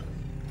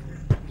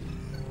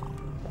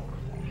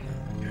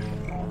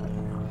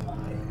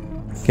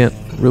 Can't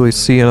really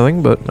see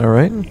anything, but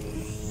alright.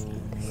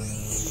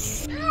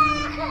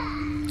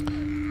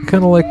 I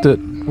kinda liked it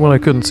when I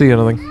couldn't see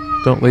anything.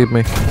 Don't leave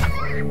me.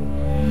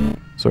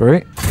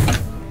 Sorry.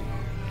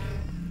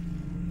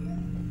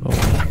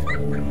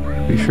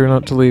 Oh. Be sure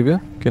not to leave you.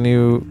 Can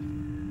you...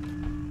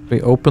 Let me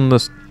open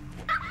this...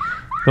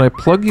 Can I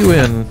plug you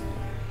in,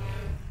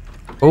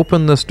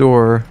 open this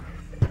door,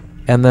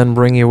 and then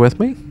bring you with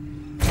me?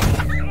 Is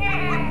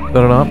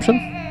that an option?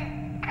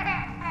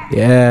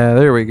 Yeah,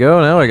 there we go.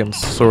 Now I can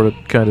sort of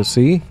kind of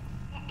see.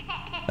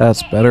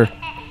 That's better.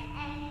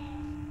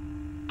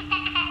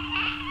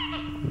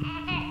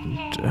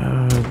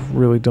 I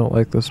really don't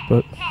like this,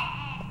 but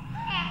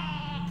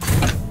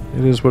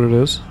it is what it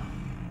is.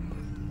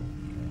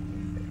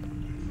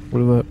 What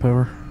did that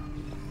power?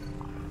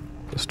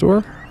 This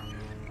door?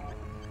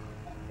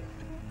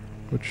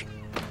 Which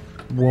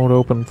won't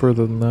open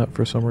further than that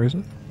for some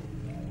reason.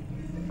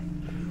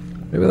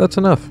 Maybe that's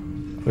enough.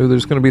 Maybe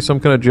there's going to be some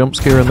kind of jump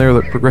scare in there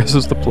that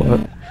progresses the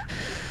plot.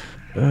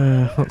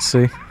 Let's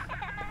see.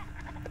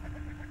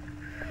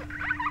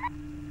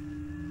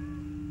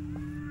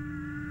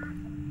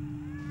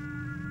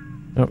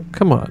 Oh,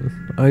 come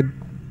on.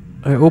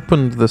 I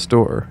opened this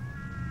door.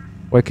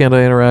 Why can't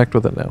I interact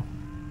with it now?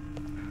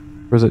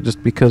 Or is it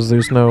just because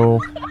there's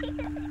no...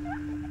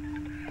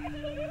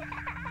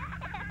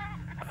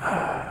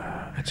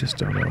 I just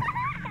don't know.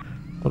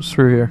 What's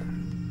through here?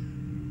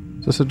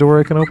 Is this a door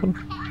I can open?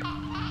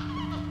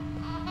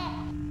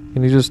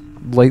 Can you just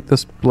light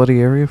this bloody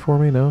area for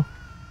me? No?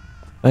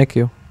 Thank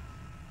you.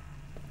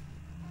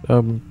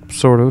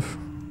 Sort of.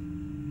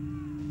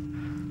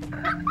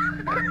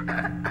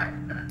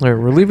 Alright,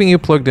 we're leaving you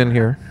plugged in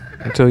here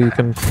until you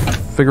can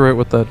figure out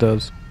what that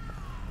does.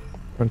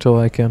 Or until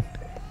I can.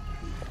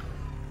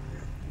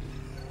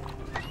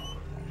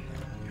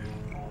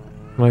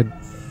 Can I...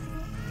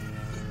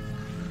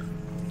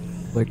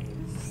 like,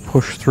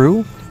 push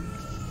through?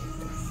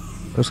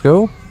 Let's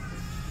go.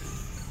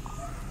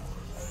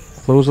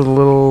 Close it a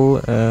little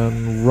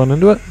and run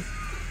into it?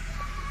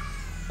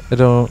 I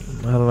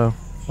don't know.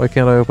 Why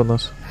can't I open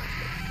this?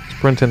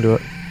 Sprint into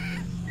it.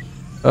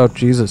 Oh,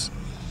 Jesus.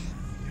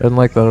 I didn't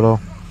like that at all.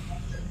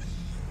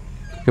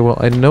 Okay, well,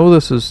 I know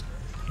this is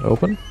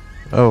open.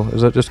 Oh,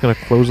 is that just gonna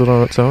close it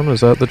on its own?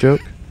 Is that the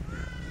joke?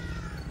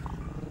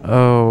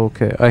 Oh,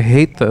 okay. I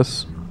hate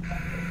this.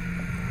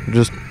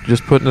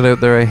 Just putting it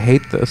out there, I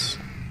hate this.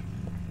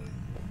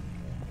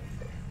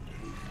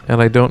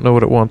 And I don't know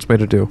what it wants me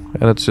to do.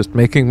 And it's just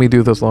making me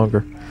do this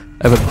longer.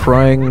 I have a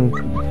crying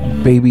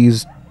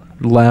baby's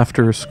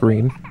laughter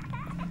screen.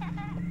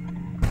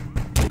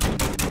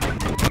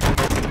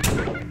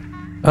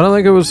 I don't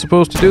think I was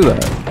supposed to do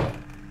that.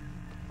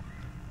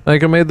 I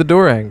think I made the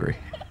door angry.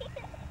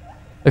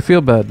 I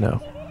feel bad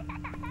now.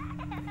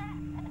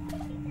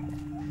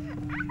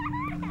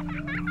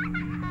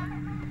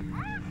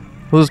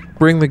 Let's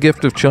bring the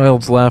gift of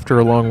child's laughter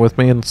along with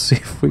me and see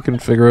if we can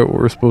figure out what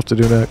we're supposed to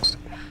do next.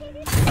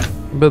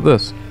 How about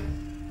this?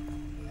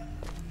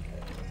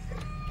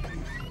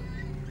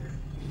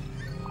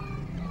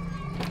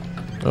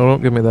 Oh,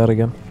 don't give me that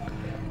again.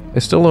 I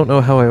still don't know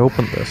how I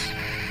opened this.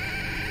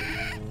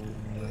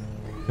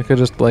 I could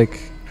just, like...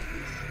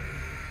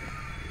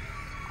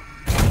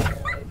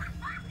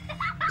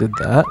 did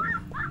that,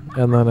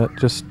 and then it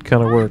just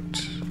kind of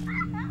worked.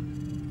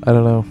 I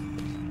don't know.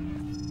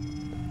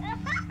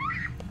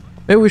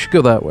 Maybe we should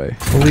go that way.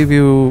 I'll leave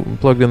you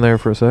plugged in there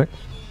for a sec.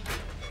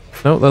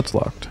 No, that's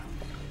locked.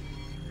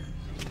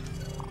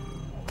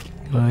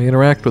 Can I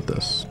interact with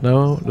this?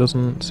 No, it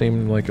doesn't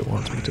seem like it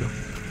wants me to.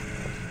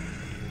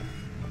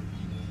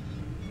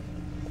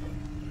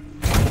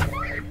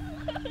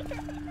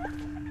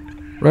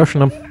 Rushing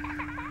them.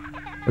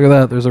 Look at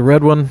that, there's a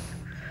red one.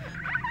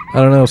 I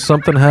don't know,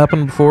 something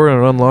happened before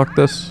and it unlocked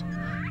this.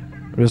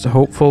 I'm just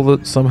hopeful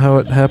that somehow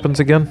it happens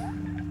again.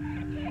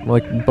 I'm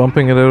like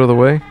bumping it out of the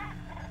way.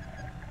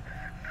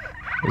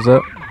 Is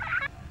that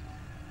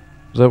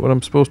what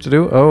I'm supposed to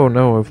do? Oh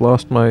no, I've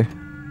lost my...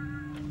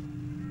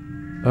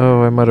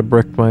 Oh, I might have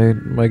bricked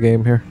my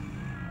game here.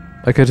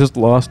 Like I just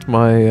lost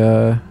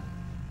my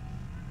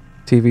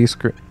TV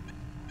screen.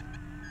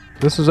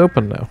 This is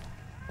open now.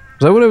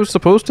 Is that what I was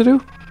supposed to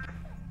do?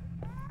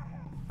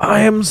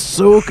 I am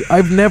so...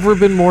 I've never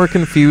been more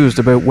confused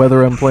about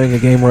whether I'm playing a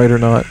game right or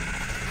not.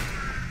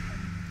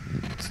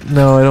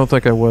 No, I don't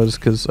think I was,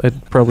 because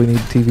I'd probably need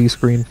TV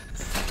screen.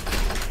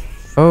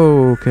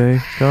 Oh, okay.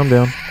 Calm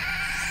down.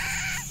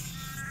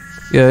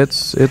 Yeah,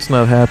 it's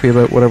not happy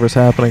about whatever's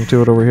happening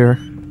to it over here.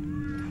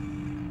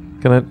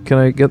 Can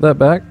I get that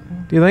back?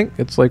 Do you think?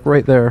 It's like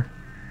right there.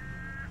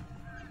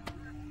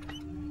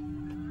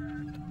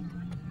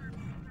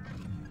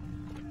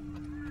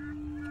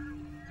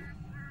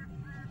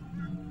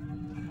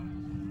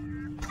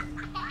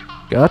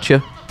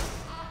 Gotcha.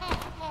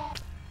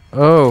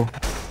 Oh.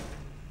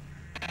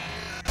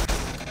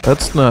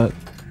 That's not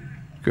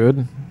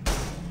good.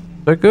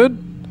 Is that good?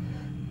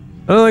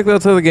 I don't think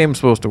that's how the game's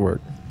supposed to work,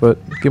 but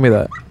give me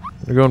that.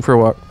 We're going for a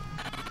walk.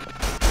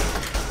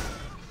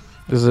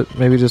 Does it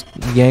maybe just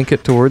yank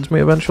it towards me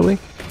eventually?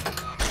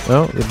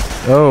 No?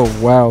 Oh,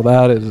 wow,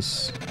 that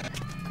is...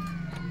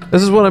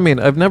 This is what I mean.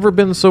 I've never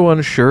been so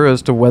unsure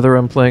as to whether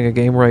I'm playing a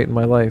game right in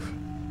my life.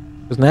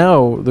 Because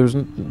now, there's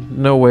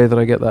no way that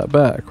I get that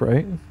back,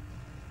 right?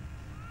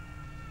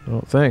 I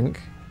don't think.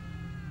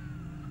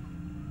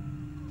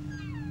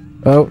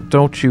 Oh,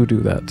 don't you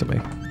do that to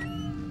me.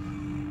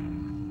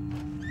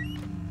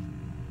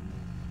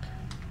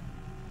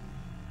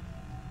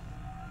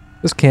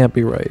 This can't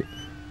be right.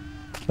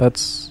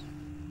 That's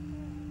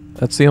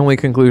the only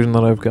conclusion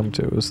that I've come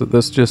to, is that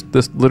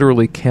this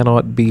literally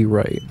cannot be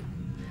right.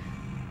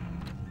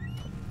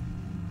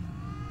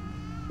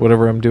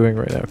 Whatever I'm doing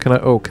right now. Can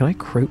I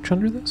crouch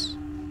under this?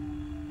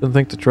 Didn't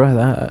think to try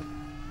that.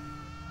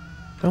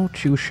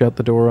 Don't you shut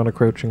the door on a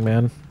crouching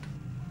man.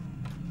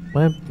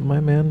 My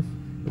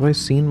man? Have I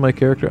seen my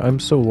character? I'm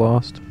so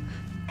lost.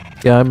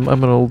 Yeah, I'm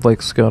an old,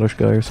 like, Scottish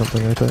guy or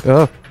something like that.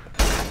 Oh!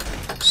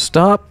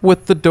 Stop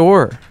with the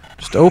door!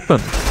 Just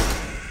open.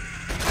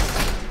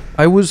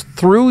 I was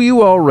through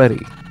you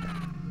already.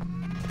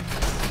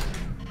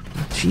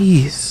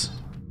 Jeez.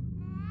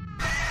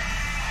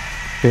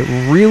 It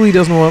really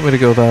doesn't want me to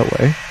go that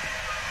way.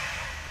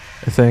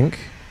 I think.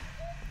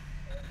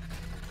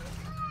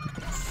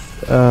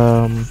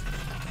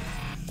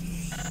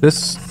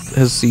 This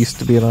has ceased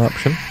to be an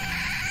option.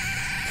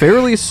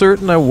 Fairly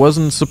certain I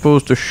wasn't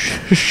supposed to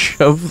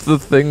shove the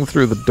thing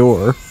through the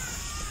door.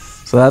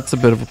 So that's a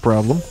bit of a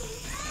problem.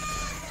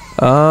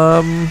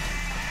 I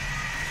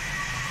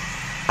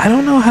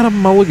don't know how to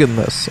mulligan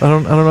this. I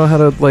don't know how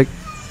to, like,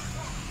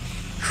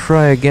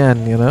 try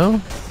again, you know?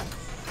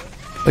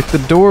 Like,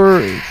 the door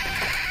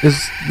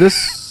is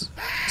this...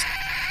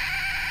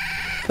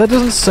 That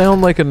doesn't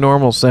sound like a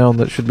normal sound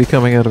that should be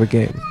coming out of a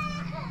game.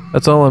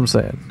 That's all I'm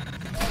saying.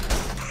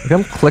 Like,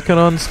 I'm clicking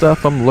on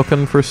stuff, I'm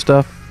looking for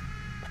stuff.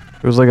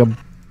 There was like a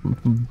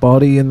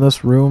body in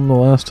this room the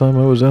last time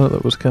I was in it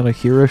that was kind of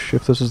hereish,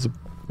 if this is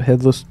the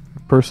headless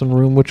person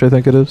room, which I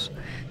think it is.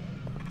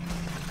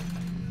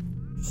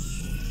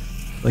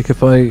 Like,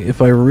 if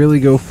I really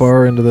go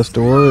far into this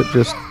door,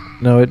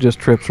 it just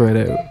trips right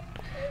out.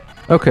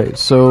 Okay,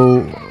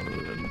 so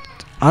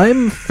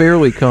I'm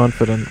fairly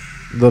confident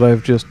that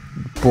I've just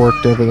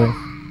borked everything.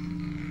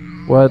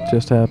 What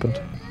just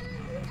happened?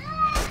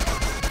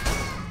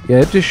 Yeah,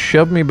 it just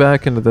shoved me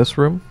back into this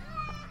room.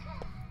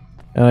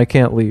 And I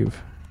can't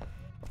leave.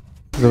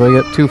 Because if I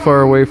get too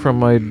far away from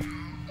my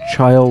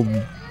child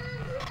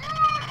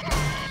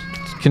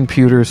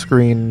computer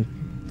screen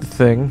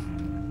thing,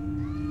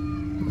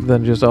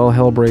 then just all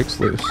hell breaks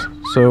loose.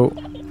 So,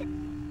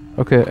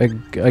 okay,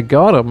 I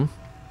got him,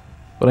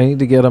 but I need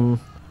to get him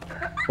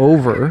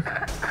over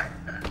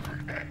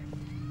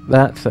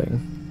that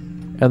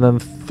thing, and then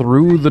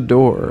through the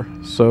door.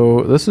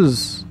 So this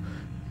is...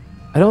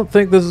 I don't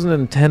think this is an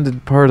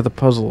intended part of the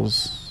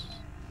puzzles.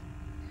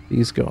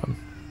 He's gone.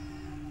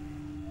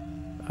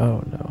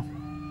 Oh no.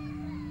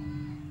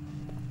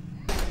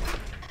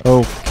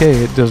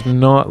 Okay, it does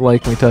not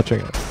like me touching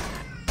it.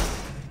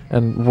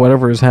 And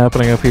whatever is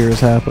happening up here is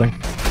happening.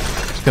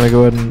 Just gonna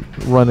go ahead and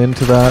run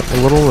into that a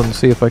little and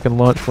see if I can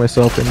launch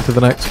myself into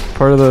the next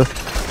part of the...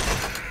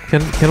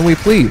 Can we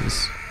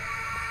please?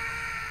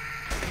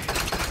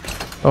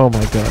 Oh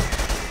my god.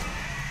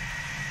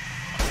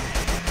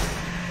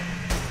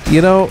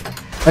 You know,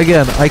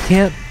 again,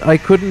 I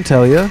couldn't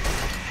tell you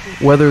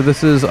whether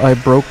this is I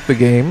broke the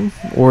game,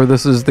 or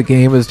this is the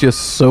game is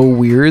just so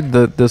weird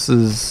that this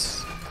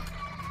is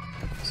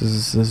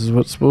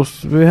what's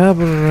supposed to be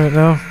happening right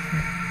now.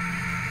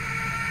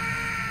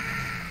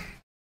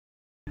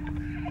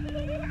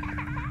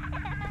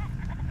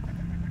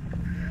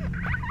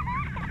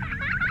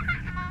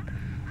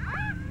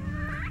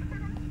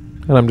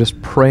 And I'm just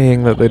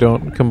praying that they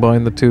don't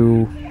combine the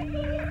two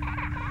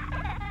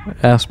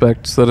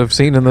aspects that I've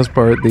seen in this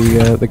part,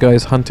 the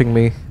guys hunting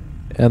me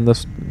and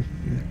this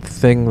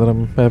thing that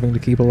I'm having to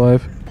keep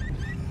alive.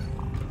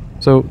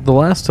 So the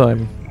last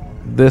time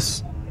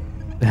this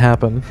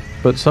happened,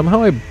 but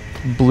somehow I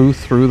blew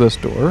through this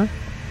door.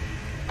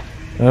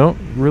 I don't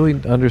really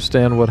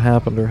understand what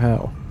happened or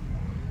how.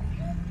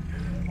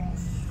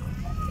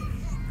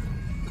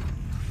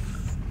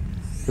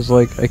 Because,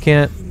 like, I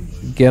can't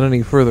get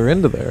any further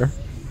into there.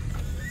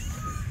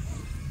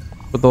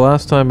 But the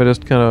last time I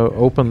just kind of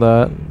opened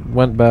that,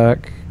 went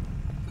back,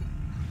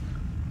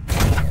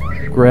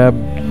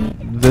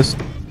 grabbed this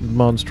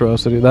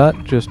monstrosity.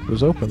 That just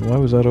was open. Why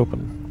was that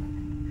open?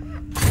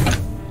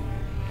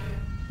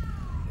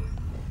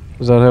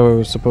 Was that how I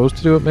was supposed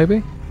to do it,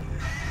 maybe?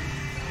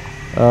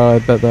 I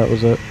bet that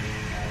was it.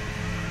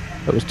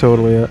 That was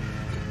totally it.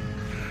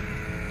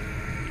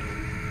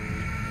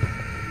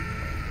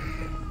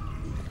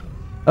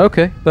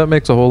 Okay, that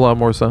makes a whole lot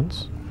more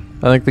sense.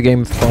 I think the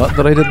game thought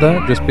that I did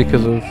that just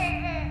because of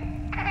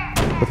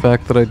the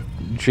fact that I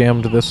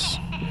jammed this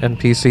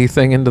NPC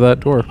thing into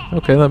that door.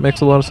 Okay, that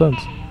makes a lot of sense.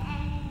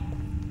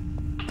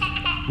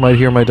 Might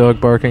hear my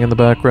dog barking in the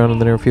background in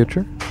the near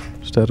future.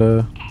 Just had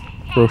a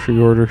grocery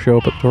order show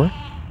up at the door.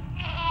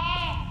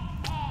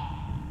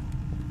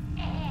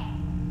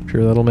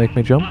 Sure that'll make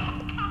me jump.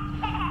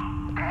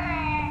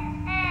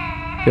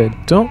 Okay,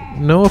 don't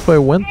know if I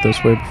went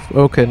this way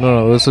before. Okay,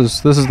 no, this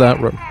is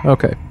that room.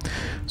 Okay.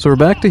 So we're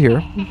back to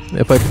here.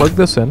 If I plug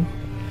this in,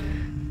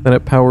 Then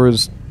it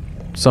powers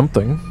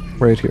something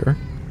right here.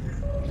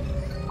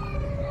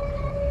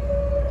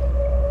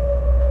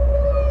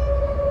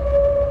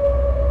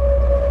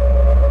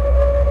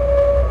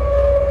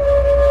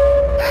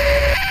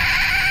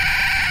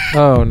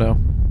 Oh no.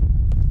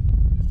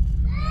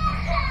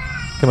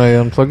 Can I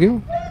unplug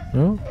you?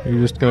 No?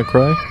 You're just gonna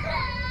cry?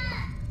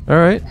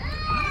 Alright.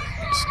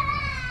 It's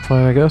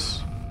fine, I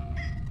guess.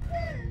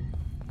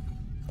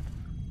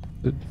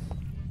 Is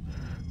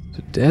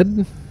it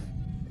dead?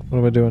 What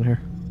am I doing here?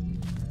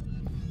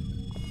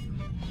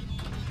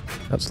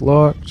 That's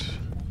locked.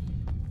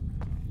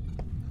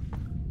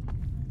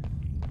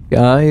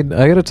 Yeah, I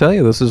gotta tell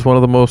you, this is one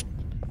of the most...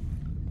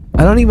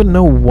 I don't even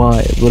know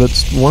why, but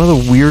it's one of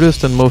the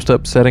weirdest and most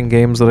upsetting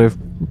games that I've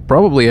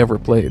probably ever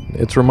played.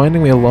 It's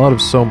reminding me a lot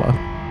of SOMA.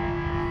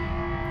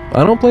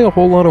 I don't play a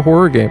whole lot of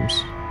horror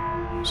games,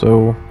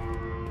 so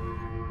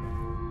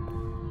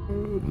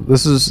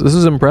this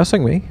is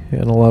impressing me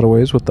in a lot of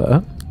ways with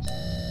that.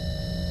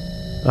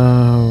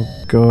 Oh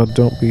god,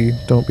 don't be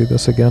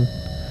this again.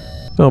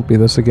 Don't be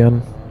this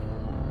again.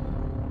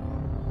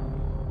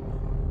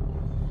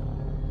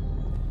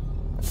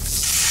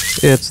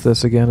 It's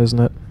this again, isn't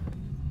it?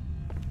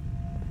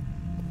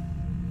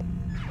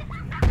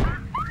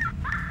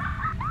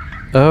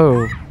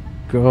 Oh,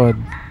 God.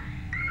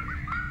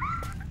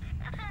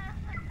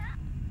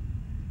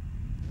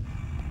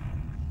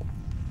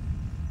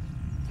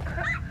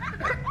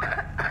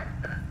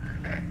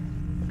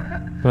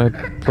 Can I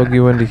plug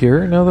you into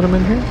here now that I'm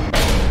in here?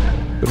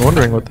 Been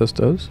wondering what this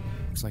does.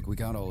 Looks like we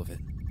got all of it.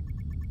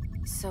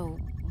 So,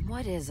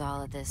 what is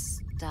all of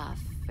this stuff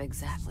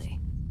exactly?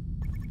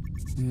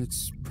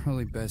 It's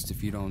probably best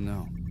if you don't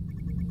know.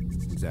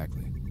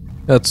 Exactly.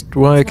 That's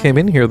why I came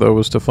in here, though,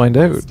 was to find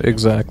out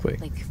exactly.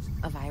 Like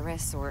a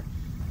virus or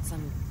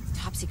some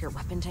top secret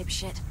weapon type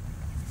shit?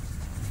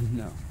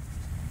 No,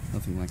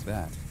 nothing like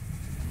that.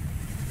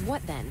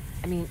 What then?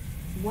 I mean,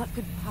 what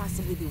could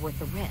possibly be worth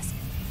the risk?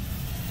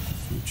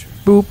 Future.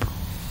 Boop.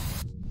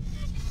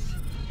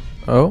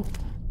 Oh?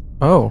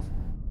 Oh.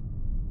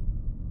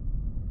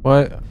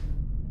 Why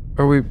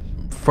are we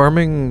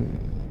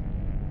farming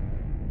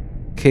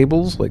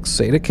cables, like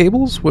SATA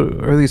cables?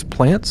 What are these,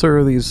 plants, or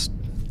are these...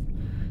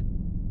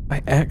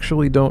 I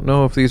actually don't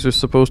know if these are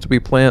supposed to be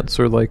plants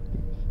or like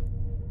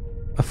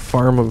a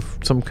farm of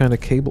some kind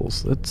of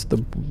cables.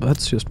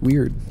 That's just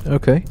weird.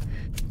 Okay.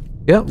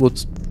 Yeah,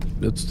 let's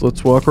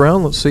walk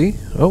around, let's see.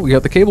 Oh, we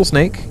got the cable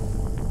snake.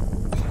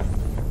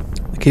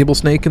 The cable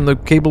snake in the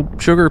cable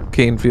sugar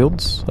cane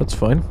fields. That's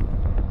fine.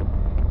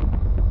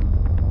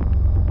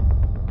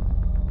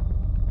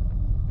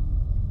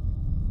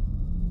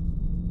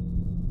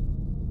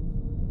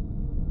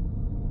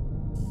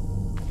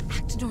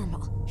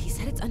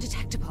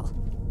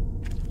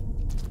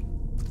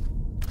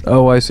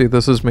 Oh, I see.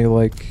 This is me,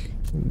 like,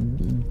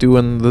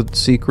 doing the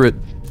secret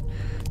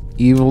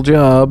evil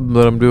job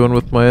that I'm doing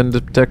with my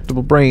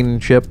undetectable brain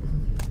chip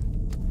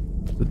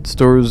that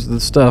stores the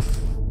stuff.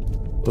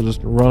 I'll just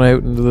run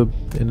out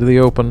into the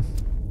open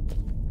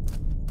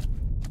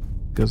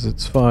because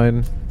it's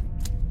fine.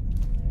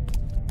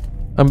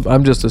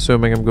 I'm just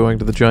assuming I'm going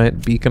to the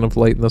giant beacon of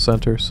light in the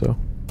center, so.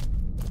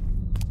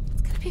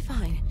 It's gonna be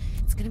fine.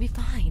 It's gonna be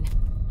fine.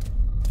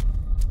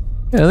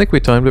 Yeah, I think we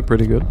timed it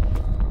pretty good.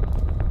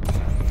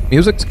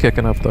 Music's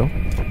kicking up, though.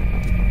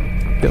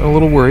 Getting a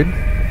little worried.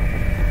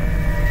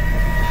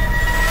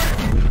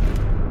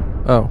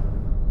 Oh.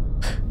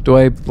 Do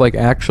I, like,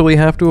 actually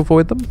have to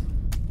avoid them?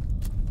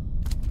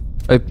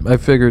 I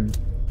figured,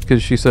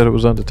 because she said it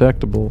was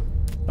undetectable.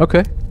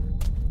 Okay.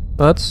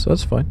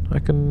 That's fine. I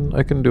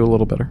can do a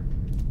little better.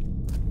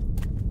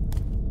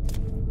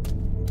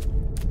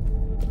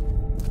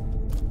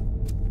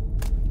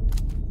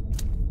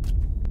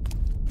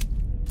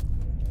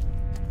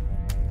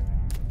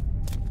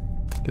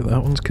 Okay,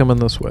 that one's coming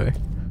this way.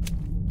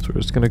 So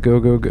we're just gonna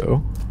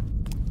go.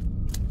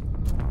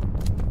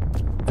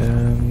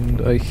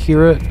 And I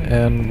hear it,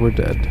 and we're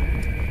dead.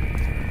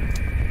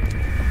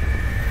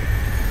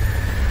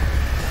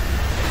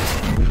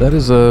 That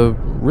is a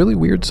really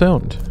weird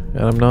sound,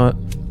 and I'm not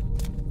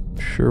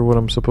sure what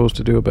I'm supposed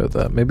to do about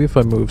that. Maybe if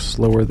I move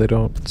slower, they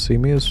don't see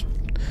me as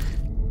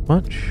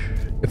much.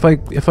 If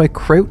I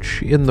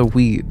crouch in the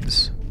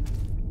weeds,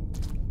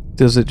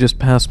 does it just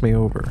pass me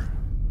over?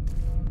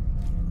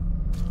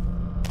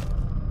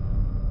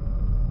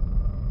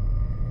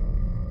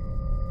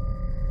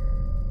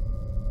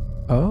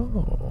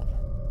 Oh.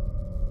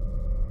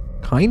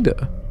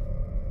 Kinda.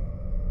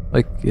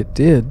 Like, it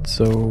did,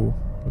 so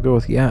I'll go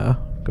with yeah,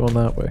 going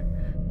that way.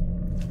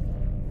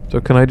 So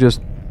can I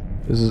just...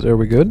 are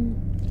we good?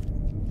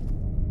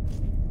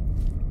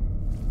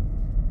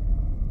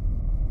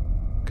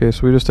 Okay,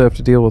 so we just have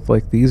to deal with,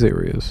 like, these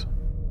areas.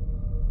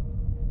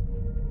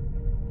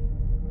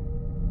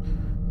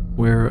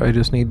 Where I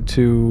just need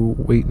to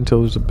wait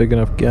until there's a big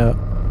enough gap.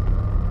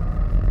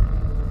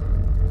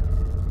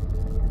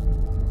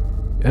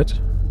 It?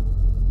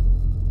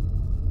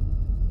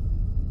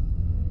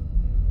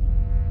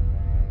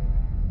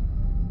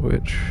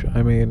 Which,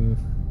 I mean...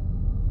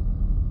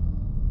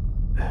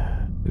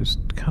 There's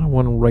kind of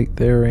one right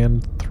there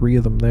and 3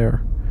 of them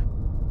there.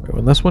 Right,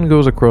 when this one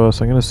goes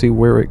across, I'm going to see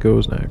where it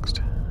goes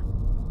next.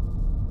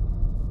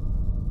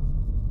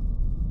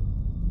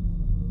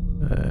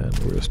 And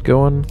we're just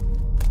going.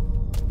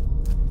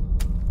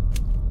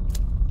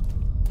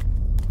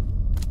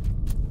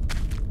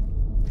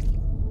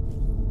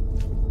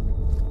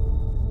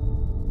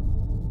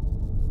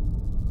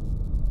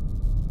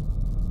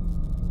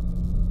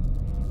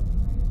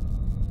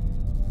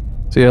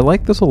 See, I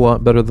like this a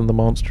lot better than the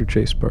monster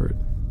chase part.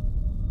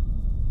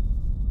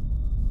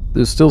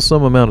 There's still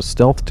some amount of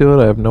stealth to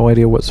it. I have no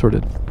idea what sort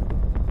of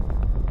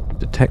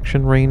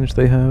detection range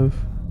they have.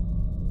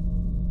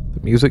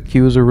 The music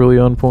cues are really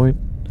on point.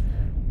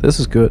 This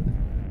is good.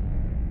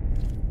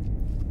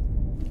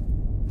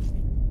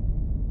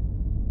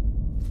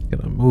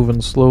 Gonna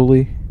moving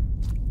slowly.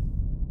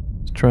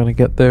 Just trying to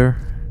get there.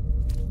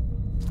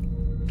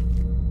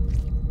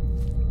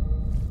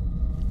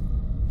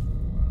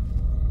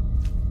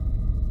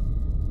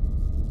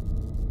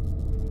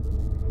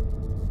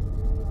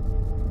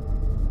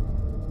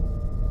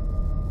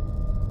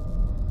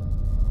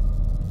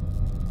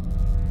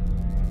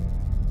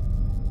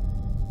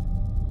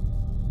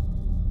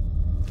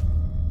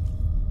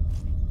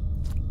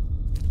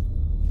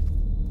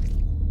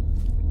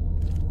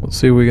 Let's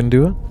see if we can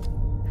do it.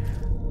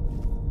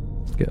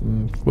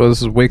 Well,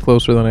 this is way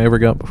closer than I ever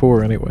got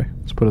before anyway.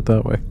 Let's put it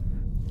that way.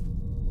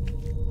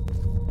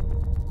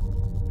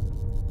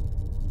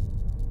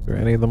 Are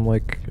any of them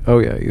like... Oh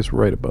yeah, he's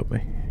right above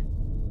me.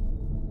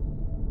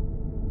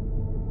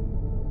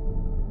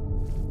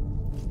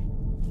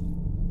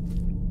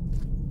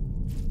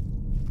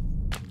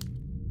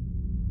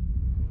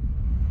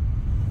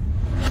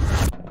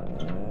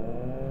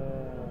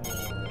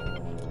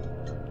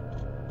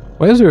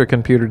 Why is there a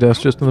computer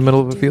desk just in the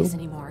middle of a field?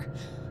 Anymore.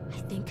 I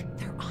think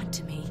they're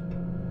onto me.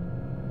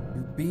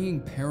 You're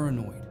being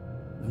paranoid.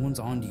 No one's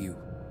onto you.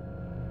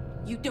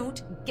 You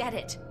don't get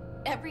it.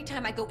 Every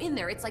time I go in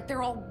there, it's like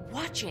they're all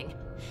watching.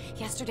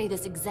 Yesterday,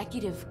 this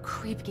executive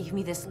creep gave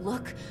me this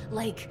look,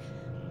 like...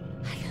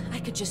 I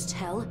could just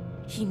tell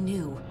he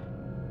knew.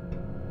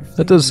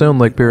 That does sound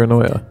like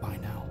paranoia. By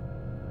now.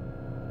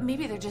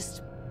 Maybe they're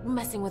just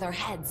messing with our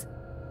heads.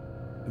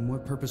 And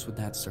what purpose would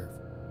that serve?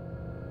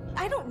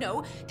 I don't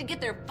know, to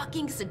get their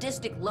fucking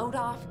sadistic load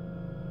off?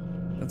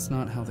 That's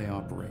not how they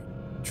operate.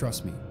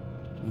 Trust me,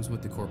 I was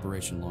with the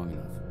corporation long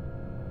enough.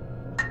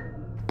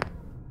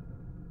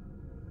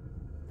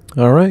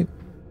 Alright,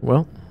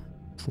 well,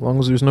 as long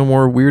as there's no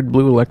more weird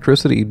blue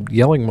electricity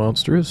yelling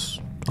monsters,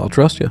 I'll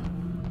trust you.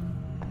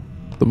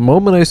 The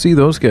moment I see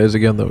those guys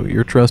again, though,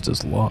 your trust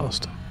is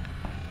lost.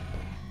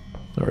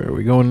 Alright, are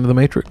we going into the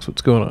Matrix?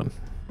 What's going on?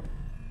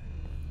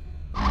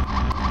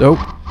 Nope.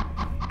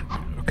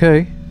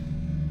 Okay.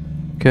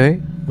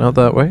 Okay, not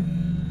that way.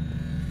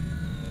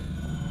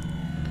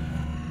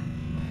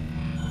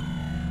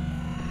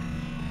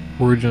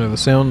 Origin of the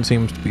sound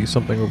seems to be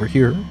something over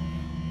here.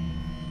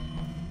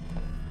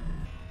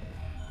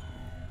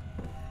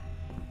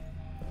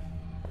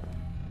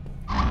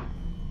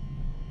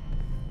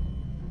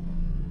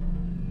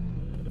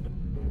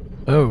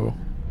 Oh.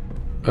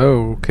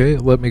 Oh, okay,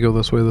 let me go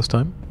this way this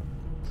time.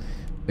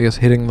 I guess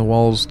hitting the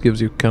walls gives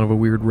you kind of a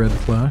weird red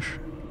flash.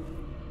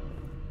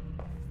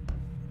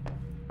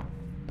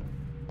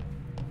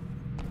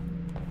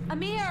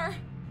 Amir!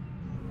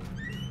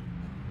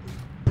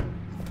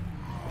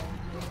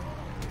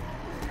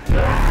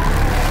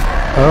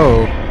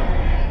 Oh.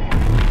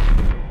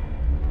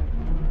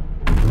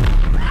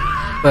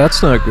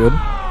 That's not good.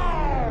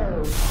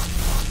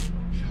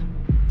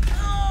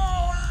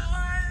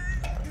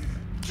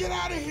 Get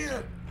out of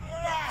here!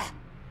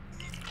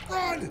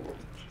 Run!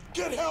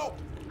 Get help!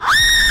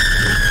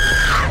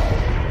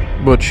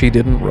 But she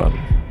didn't run.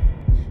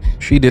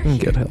 She didn't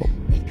get help.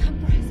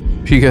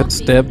 She got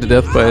stabbed to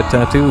death by a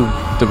tattoo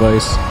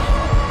device.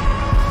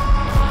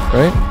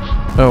 Right?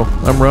 Oh,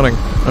 I'm running.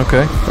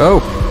 Okay. Oh!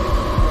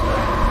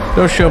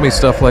 Don't show me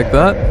stuff like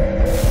that.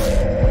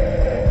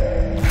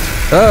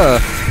 Ah!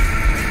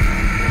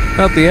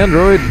 Not the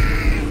android.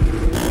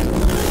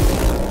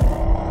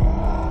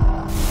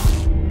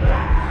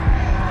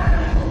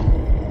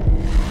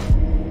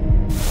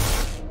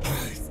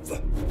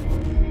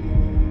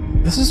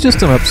 This is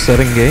just an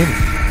upsetting game.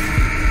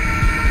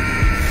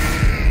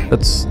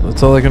 That's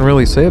all I can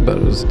really say about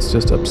it, is it's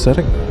just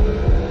upsetting.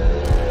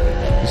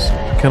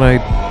 Can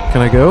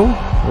I go?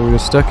 Are we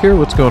just stuck here?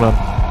 What's going on?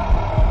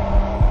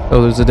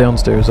 Oh, there's a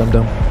downstairs. I'm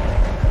done.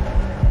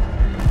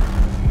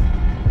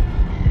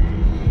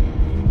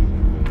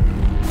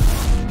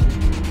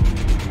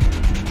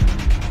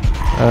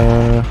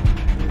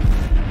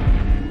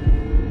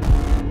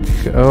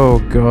 Oh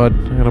god,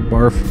 I gotta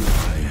barf.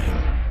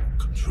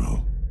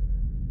 Control.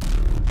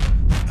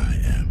 I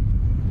am.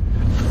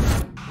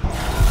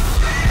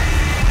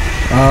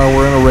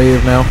 We're in a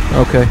rave now.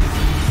 Okay.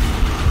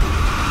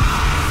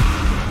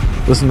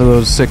 Listen to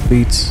those sick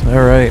beats.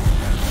 Alright.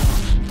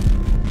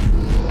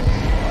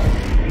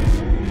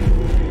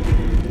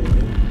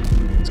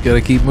 Just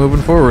gotta keep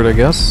moving forward, I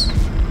guess.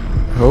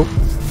 Hope.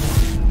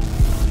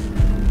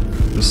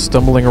 just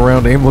stumbling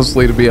around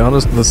aimlessly, to be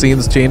honest, and the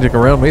scene's changing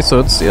around me, so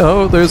it's, you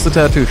know, there's the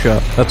tattoo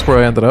shop. That's where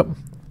I ended up.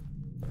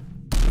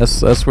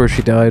 That's where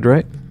she died,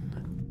 right?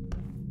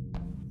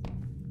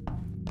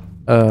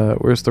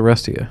 Where's the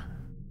rest of you?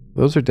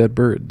 Those are dead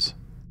birds.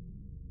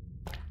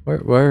 Why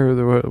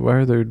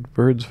are there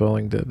birds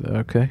falling dead?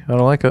 Okay, I don't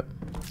like it.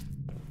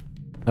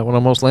 That one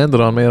almost landed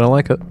on me, I don't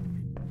like it.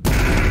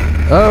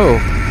 Oh!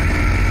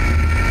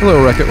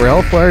 Hello, Wreck-It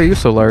Ralph, why are you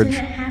so large? It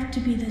didn't have to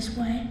be this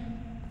way.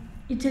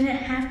 It didn't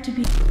have to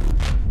be.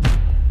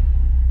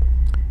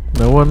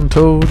 No one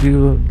told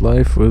you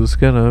life was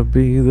gonna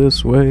be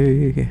this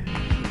way.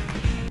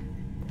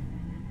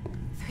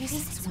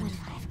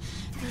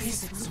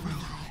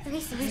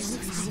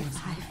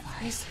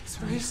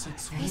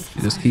 3615.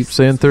 You just keep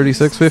saying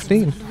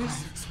 3615.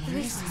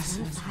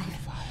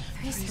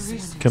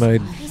 Can I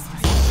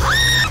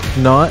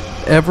not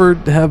ever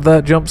have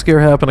that jump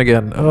scare happen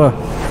again? Ugh.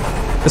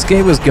 This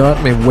game has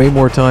got me way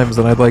more times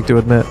than I'd like to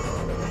admit.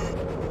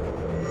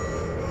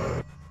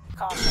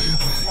 Caution,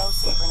 no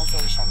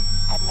synchronization.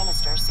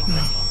 Administer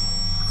synchrosine.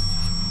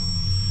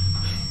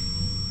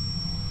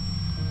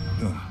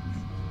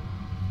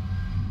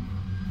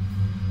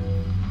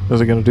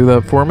 Is it going to do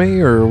that for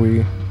me, or are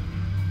we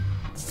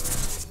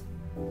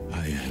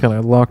kind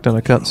of locked in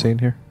a cutscene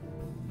here?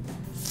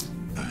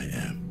 I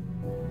am.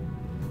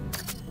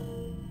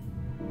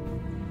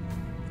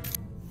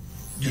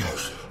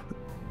 Yes.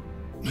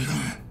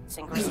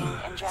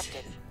 Synchrosine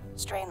injected.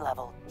 Strain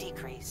level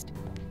decreased.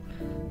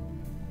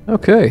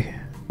 Okay,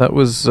 that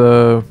was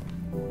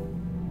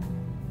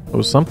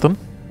something.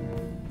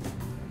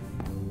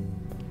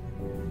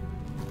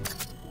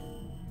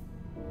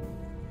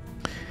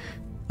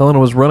 Helena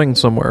was running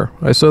somewhere.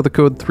 I saw the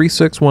code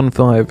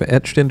 3615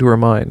 etched into her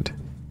mind.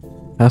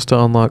 Has to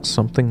unlock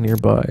something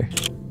nearby.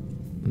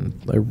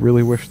 I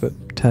really wish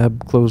that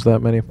tab closed that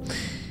menu.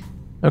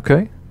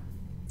 Okay.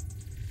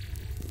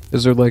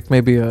 Is there like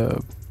maybe a...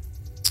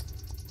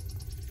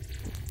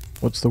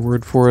 what's the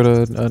word for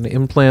it? An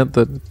implant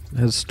that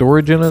has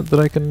storage in it that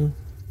I can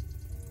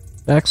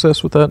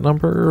access with that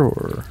number,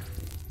 or...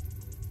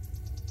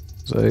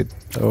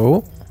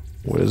 oh,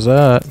 what is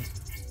that?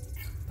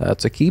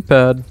 That's a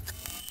keypad.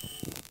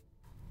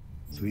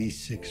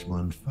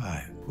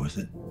 3615, was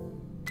it?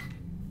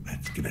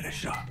 Let's give it a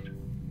shot.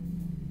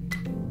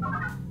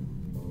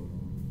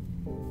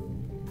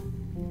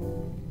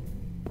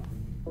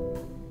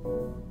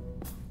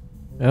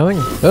 Anything?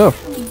 Oh!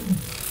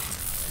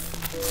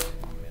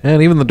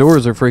 And even the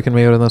doors are freaking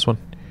me out in this one.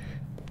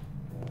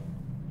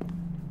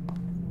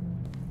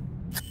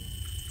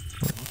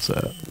 What's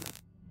that?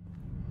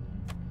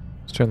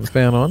 Let's turn the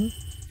fan on.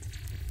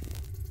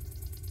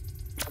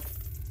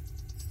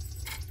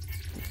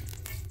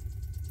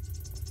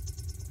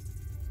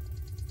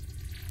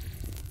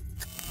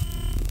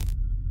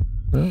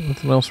 No,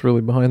 nothing else really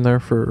behind there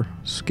for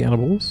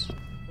scannables.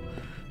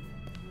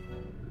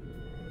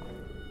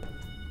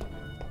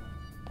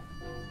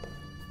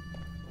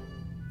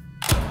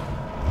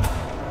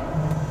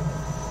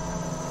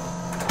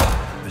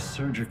 A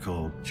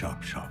surgical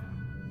chop shop.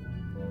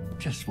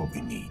 Just what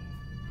we need.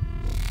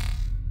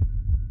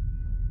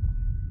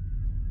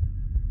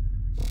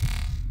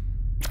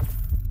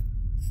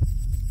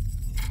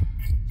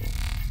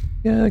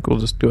 Yeah, I think we'll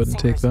just go ahead and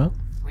take that.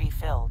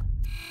 Refilled.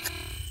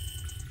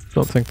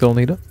 Don't think they'll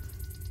need it.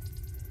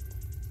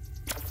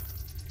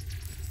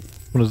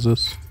 What is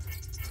this?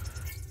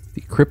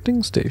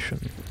 Decrypting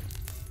station.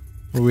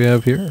 What do we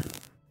have here?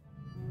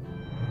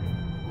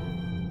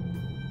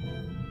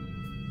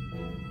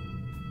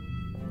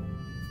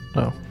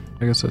 Oh,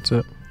 I guess that's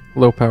it.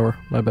 Low power,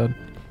 my bad.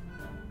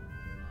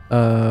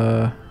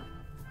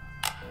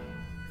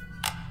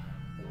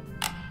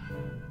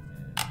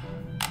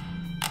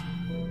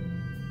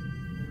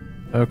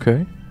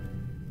 Okay.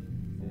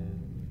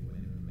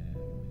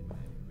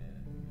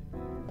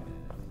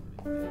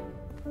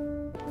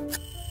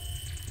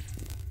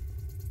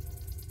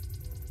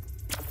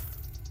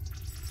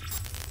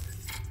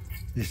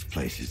 This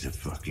place is a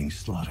fucking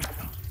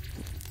slaughterhouse.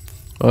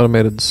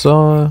 Automated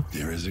saw.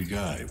 There is a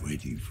guy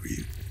waiting for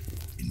you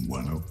in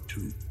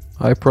 102.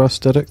 Eye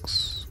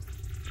prosthetics.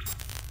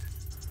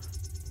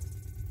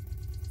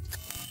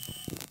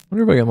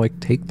 Wonder if I can like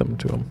take them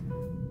to him.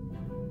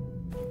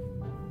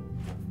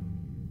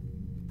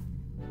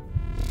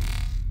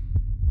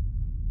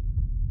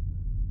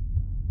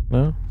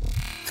 No?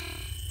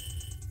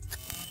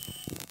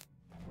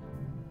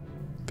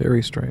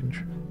 Very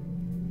strange.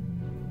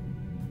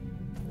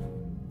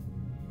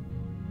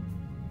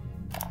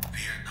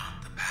 Fear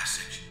not the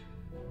passage,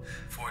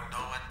 for no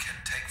one can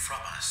take from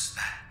us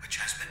that which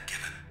has been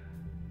given.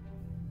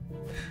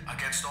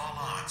 Against all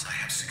odds, I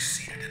have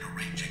succeeded in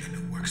arranging a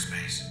new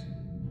workspace.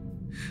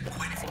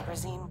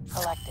 Synchrosine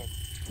collected.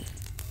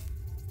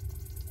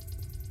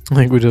 I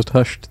think we just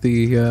hushed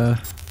the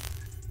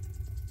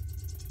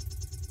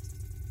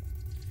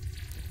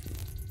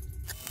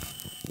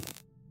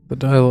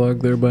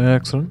dialogue there by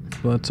accident.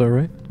 But that's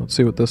alright. Let's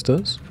see what this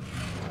does.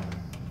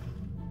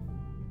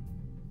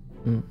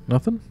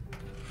 Nothing?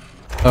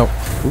 Oh,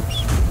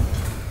 oops.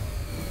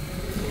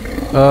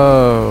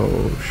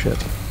 Oh, shit.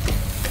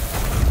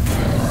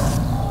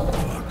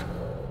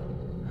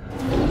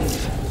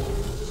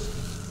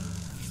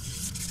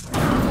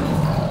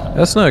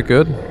 That's not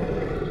good.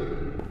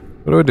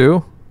 What do I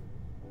do?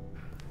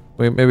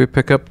 Wait, maybe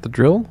pick up the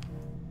drill?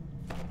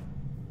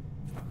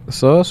 The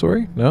saw,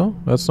 sorry? No?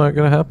 That's not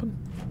gonna happen?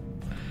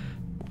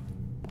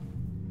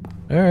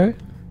 Alright.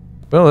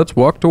 Well, let's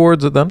walk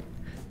towards it then.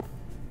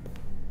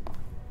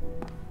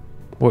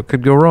 What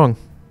could go wrong?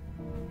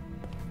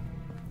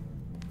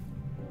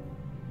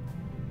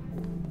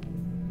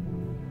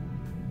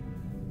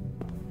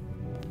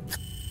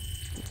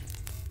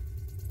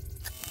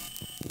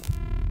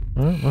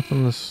 Alright,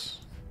 nothing this...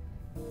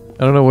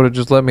 I don't know what it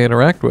just let me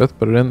interact with,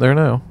 but it ain't there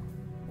now.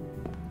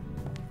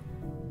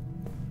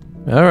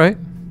 Alright.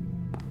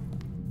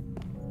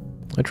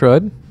 I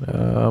tried.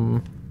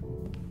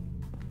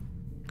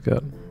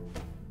 Got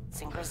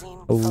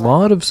a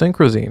lot of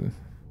synchrosine.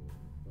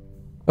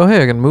 Oh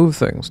hey, I can move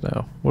things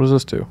now. What does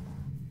this do?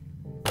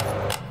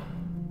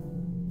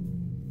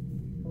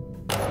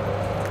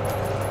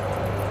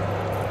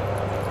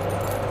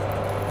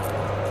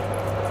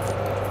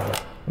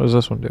 What does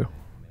this one do?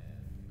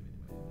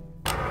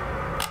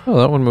 Oh,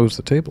 that one moves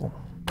the table.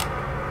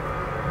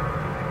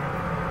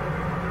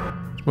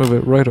 Let's move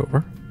it right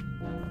over.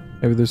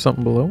 Maybe there's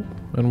something below.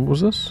 And what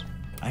was this?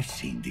 I've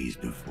seen these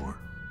before.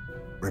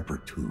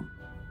 Ripper 2.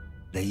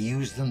 They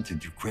use them to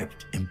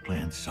decrypt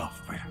implant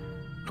software.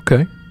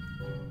 Okay.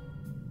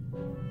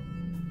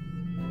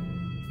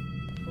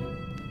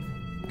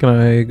 Can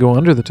I go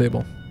under the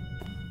table?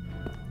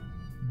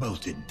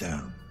 Bolted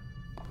down.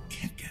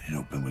 Can't get it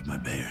open with my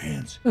bare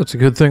hands. That's a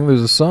good thing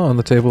there's a saw on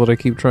the table that I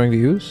keep trying to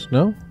use.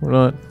 No? We're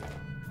not...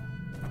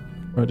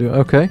 We're not doing...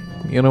 Okay.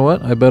 You know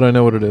what? I bet I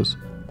know what it is.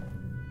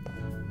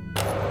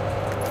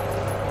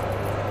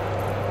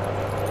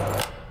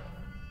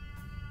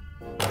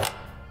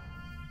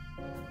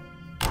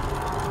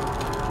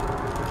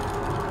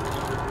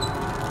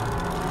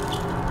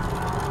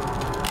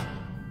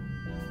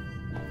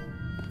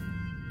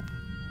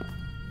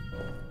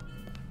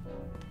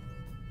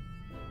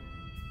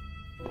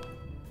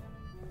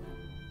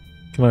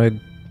 Can I...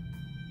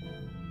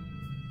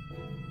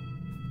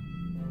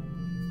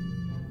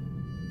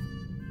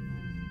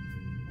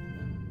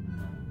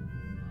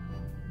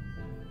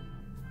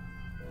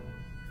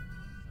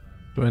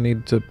 Do I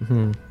need to...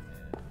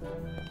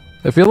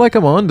 I feel like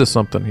I'm on to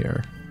something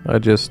here. I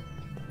just...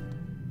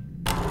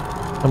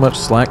 How much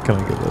slack can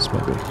I give this,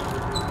 maybe?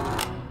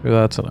 Maybe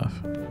that's enough.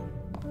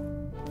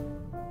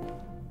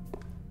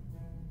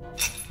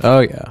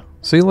 Oh yeah.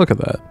 See, look at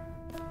that.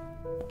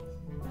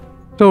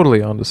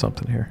 Totally onto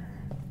something here.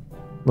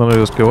 Then I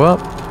just go up.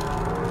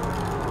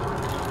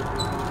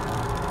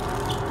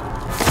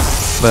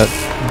 That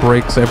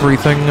breaks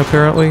everything,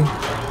 apparently.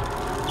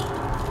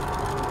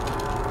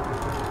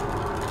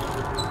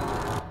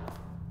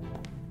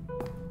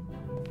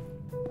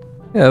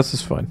 Yeah, this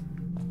is fine.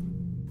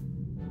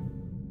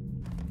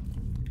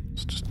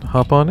 Let's just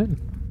hop on in.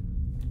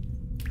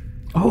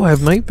 Oh, I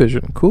have night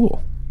vision.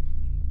 Cool.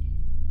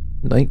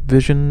 Night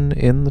vision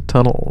in the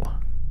tunnel.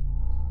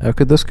 How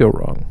could this go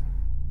wrong?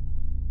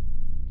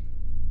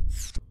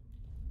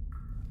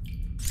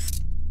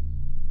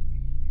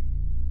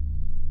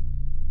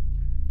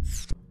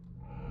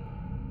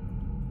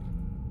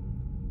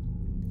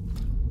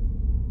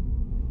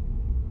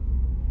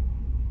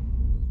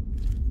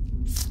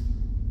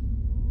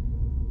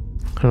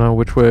 I don't know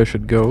which way I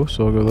should go,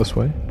 so I'll go this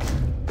way.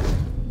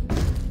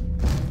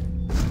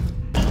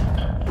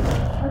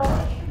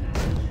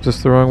 Is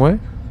this the wrong way?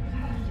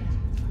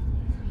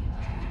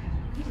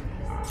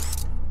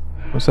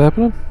 What's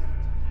happening?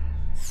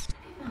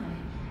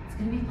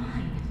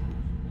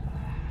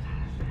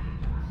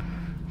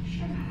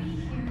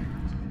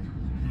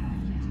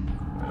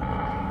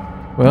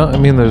 Well, I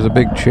mean, there's a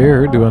big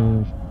chair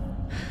doing...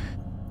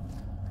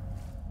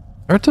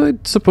 Aren't I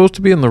supposed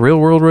to be in the real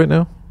world right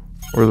now?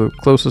 Or the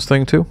closest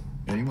thing to?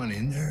 Anyone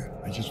in there?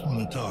 I just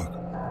want to talk.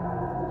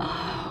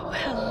 Oh,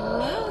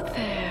 hello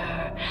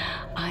there.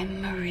 I'm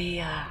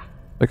Maria.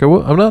 Like,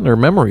 I'm not in her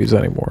memories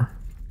anymore.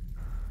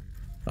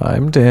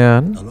 I'm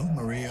Dan. Hello,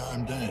 Maria.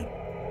 I'm Dan.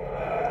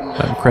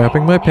 I'm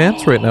crapping my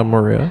pants right now,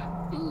 Maria.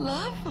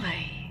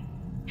 Lovely.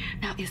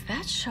 Now, is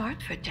that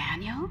short for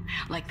Daniel?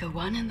 Like the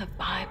one in the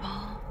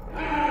Bible?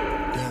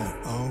 Dan.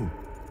 Oh.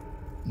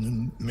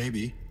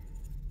 Maybe.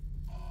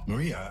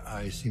 Maria,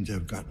 I seem to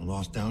have gotten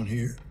lost down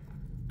here.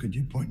 Could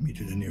you point me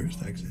to the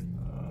nearest exit?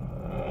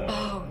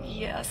 Oh,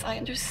 yes, I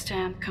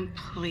understand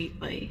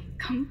completely.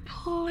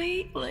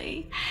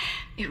 Completely.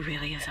 It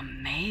really is a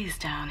maze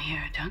down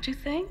here, don't you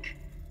think?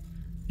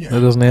 Yeah. That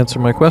doesn't answer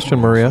my question,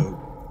 Maria.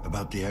 So,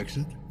 about the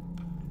exit?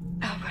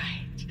 All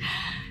right.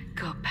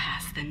 Go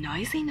past the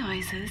noisy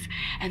noises,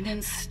 and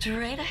then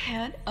straight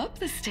ahead, up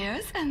the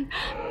stairs, and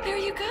there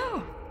you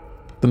go.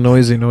 The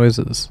noisy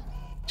noises.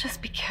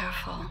 Just be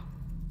careful.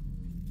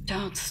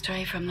 Don't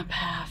stray from the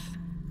path.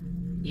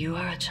 You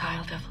are a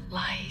child of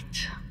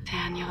light,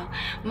 Daniel.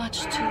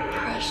 Much too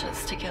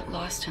precious to get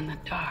lost in the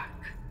dark.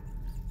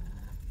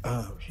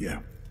 Oh,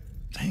 yeah.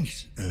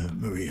 Thanks,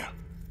 Maria.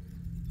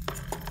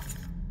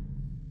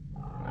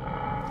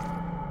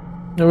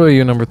 How about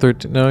you, number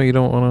 13? No, you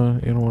don't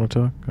wanna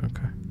talk?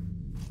 Okay.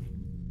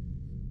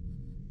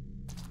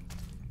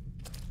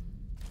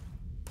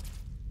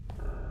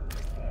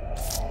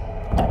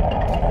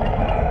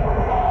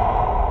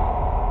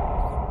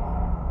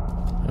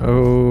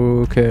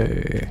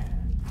 Okay.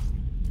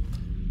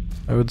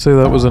 I would say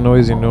that was a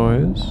noisy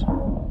noise.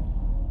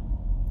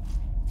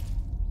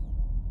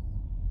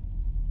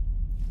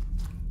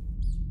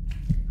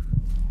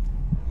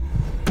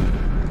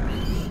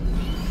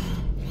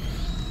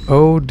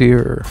 Oh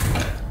dear.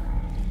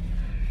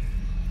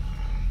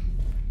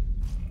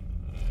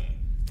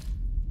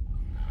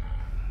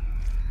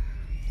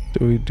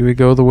 Do we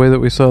go the way that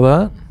we saw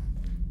that?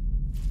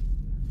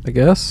 I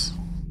guess.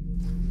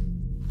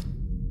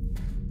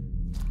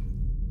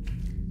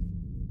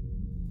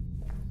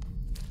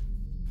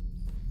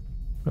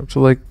 Up to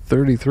like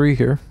 33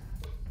 here.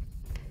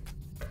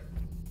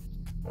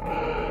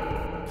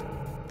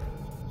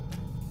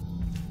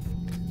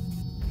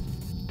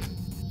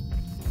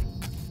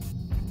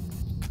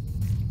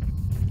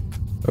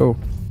 Oh.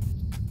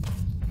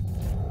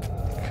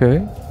 Okay.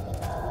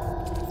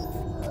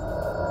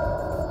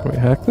 Can we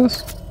hack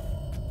this?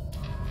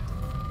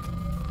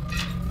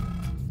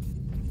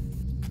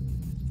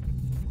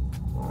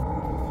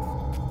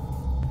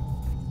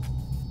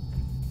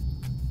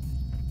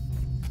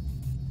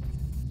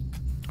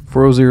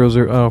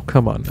 Oh,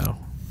 come on now.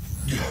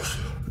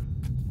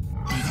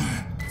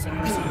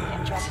 CMC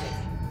injected.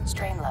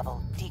 Strain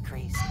level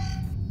decreased.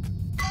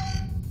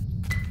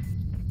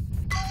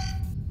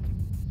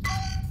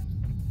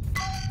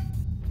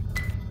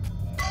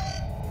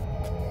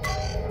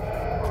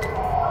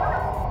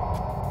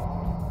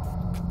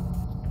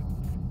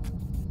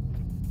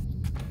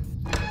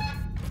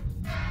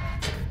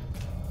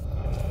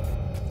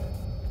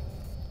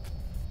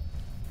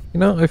 You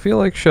know, I feel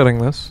like shutting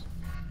this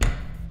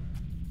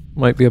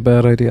might be a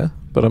bad idea,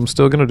 but I'm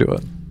still gonna do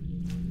it.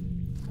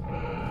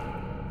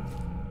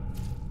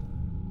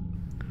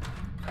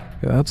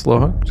 Yeah, that's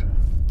locked.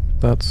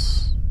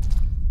 That's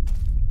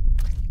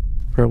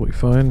probably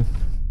fine.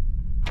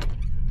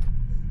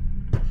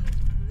 I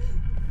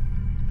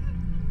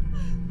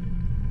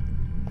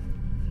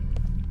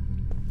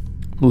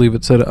believe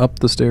it said up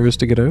the stairs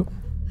to get out.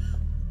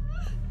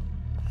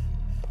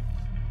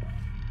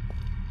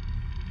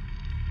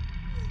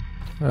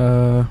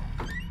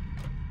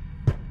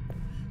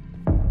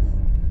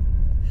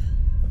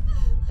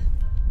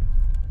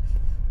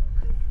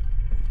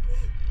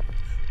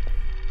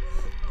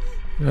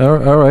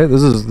 All right,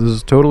 this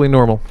is totally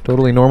normal.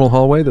 Totally normal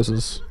hallway. This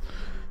is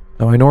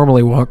how I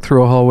normally walk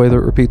through a hallway that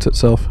repeats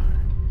itself.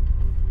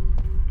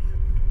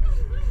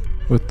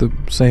 With the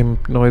same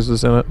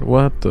noises in it.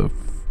 What the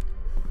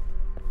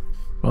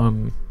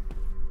fun?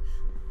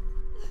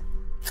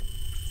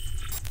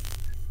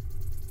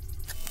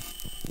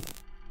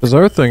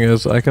 Bizarre thing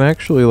is, I can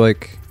actually,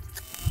 like,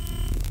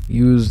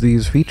 use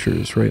these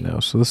features right now.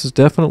 So this is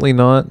definitely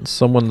not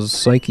someone's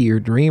psyche or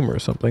dream or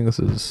something. This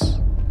is...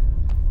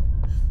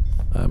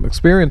 I'm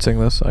experiencing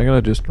this. I'm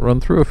gonna just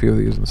run through a few of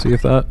these and see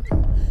if that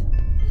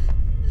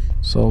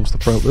solves the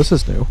problem. This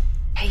is new.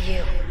 Hey,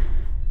 you.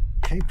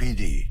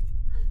 KPD,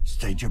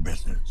 state your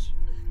business.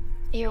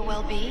 Your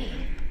well-being.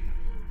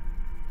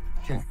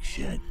 Jack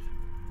shit.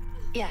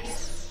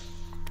 Yes.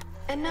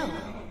 And no.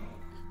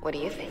 What do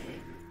you think?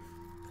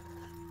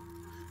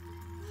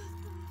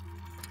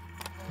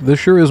 This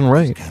sure isn't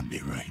right. This can't be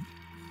right.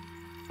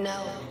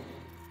 No,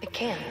 it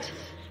can't.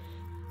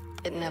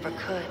 It never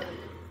could.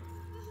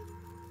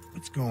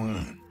 What's going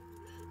on?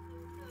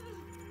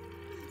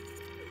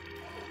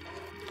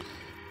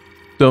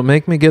 Don't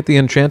make me get the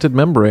enchanted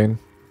membrane.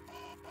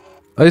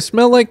 I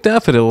smell like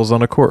daffodils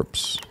on a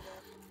corpse.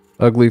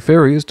 Ugly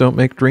fairies don't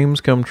make dreams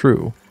come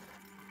true.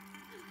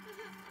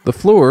 The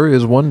floor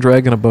is one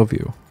dragon above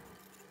you.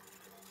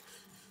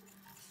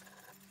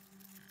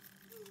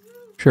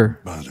 Sure.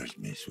 Bothers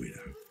me,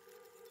 sweetheart.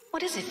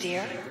 What is it,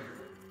 dear?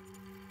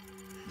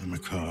 I'm a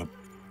cop.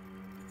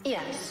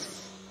 Yes.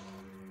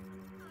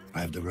 I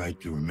have the right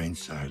to remain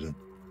silent.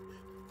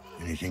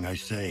 Anything I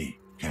say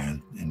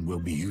can and will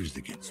be used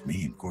against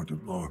me in court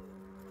of law.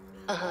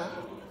 Uh-huh.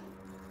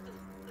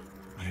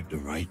 I have the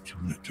right to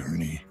an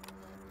attorney.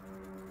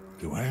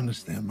 Do I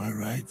understand my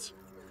rights?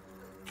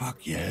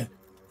 Fuck yeah.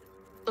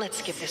 Let's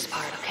skip this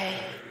part, okay?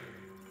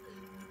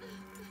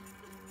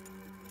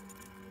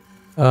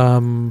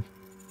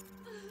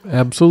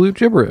 Absolute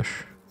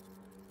gibberish.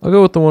 I'll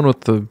go with the one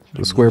with the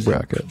square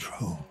bracket.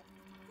 Control.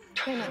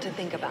 Try not to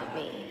think about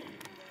me.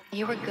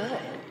 You were good.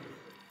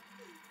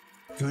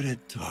 Good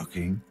at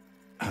talking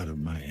out of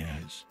my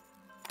ass.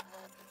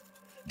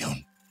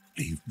 Don't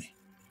leave me.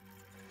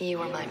 You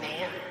were my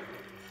man.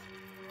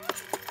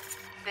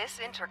 This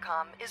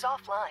intercom is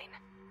offline.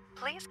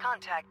 Please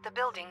contact the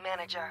building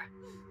manager.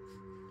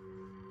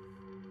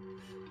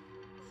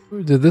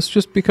 Did this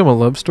just become a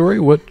love story?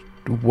 What?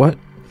 What?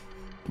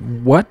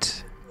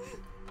 What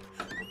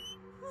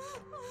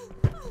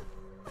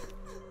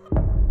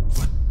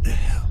the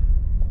hell?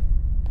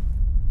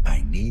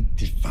 I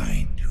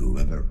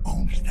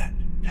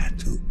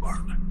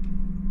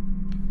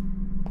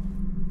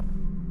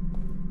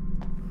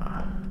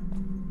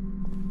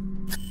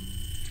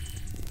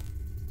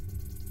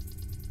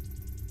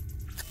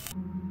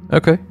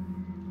Okay.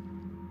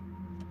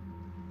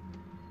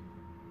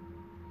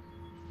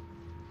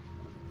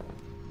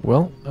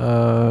 Well,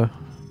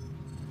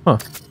 huh.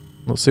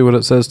 Let's see what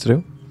it says to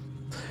do.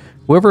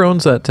 Whoever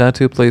owns that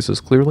tattoo place is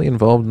clearly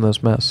involved in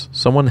this mess.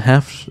 Someone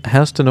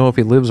has to know if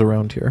he lives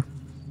around here.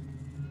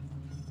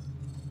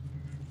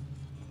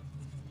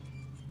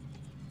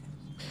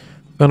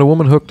 Found a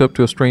woman hooked up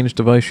to a strange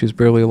device. She's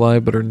barely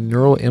alive, but her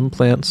neural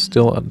implant's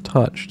still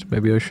untouched.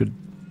 Maybe I should...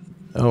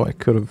 Oh, I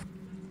could have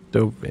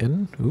dove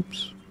in?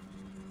 Oops.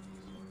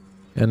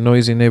 And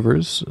noisy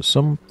neighbors.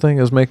 Something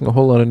is making a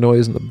whole lot of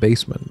noise in the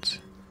basement.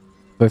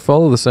 If I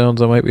follow the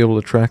sounds, I might be able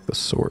to track the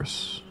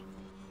source.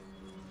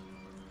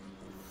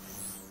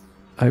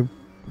 I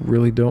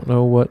really don't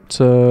know what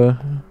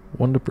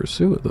one to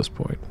pursue at this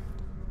point.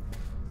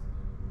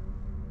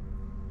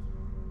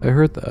 I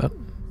heard that.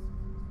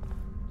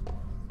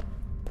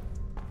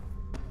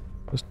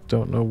 Just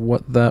don't know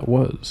what that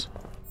was.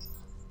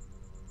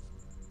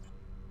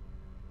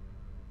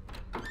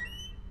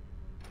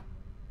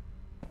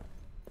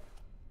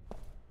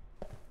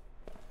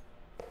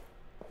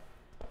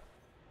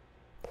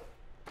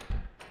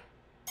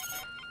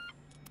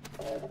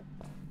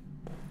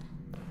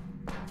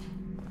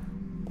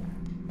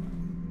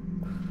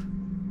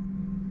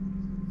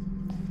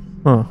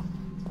 Huh.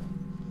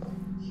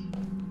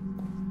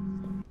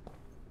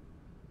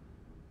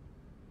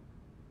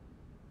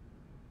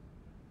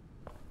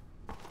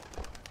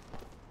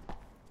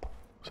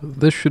 So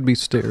this should be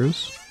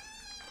stairs.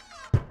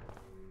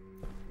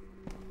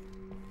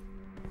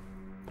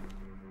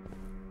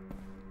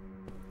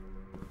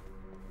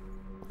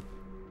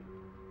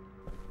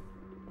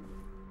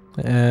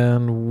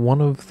 And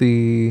one of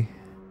the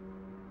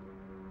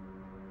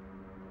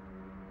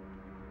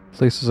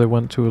places I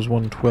went to was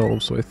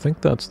 112, so I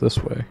think that's this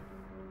way.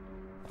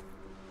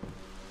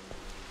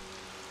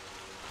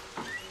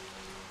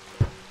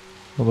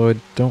 Although I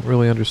don't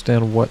really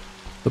understand what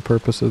the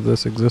purpose of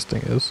this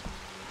existing is.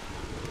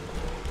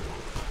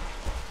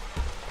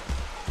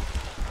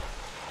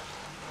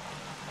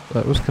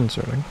 That was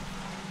concerning.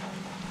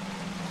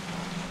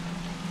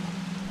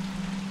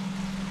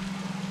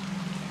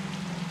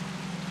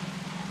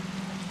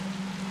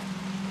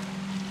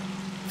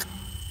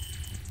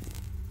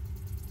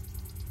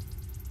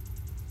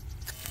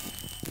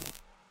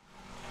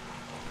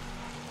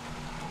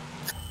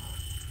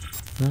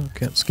 Oh,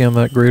 can't scan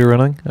that grader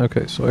running.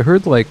 Okay, so I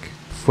heard like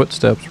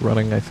footsteps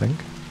running, I think.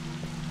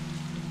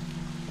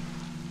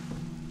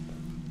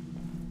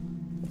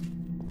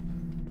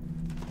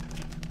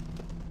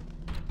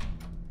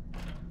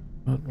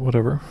 But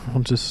whatever,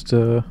 we'll just see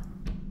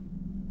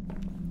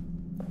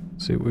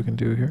what we can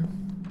do here.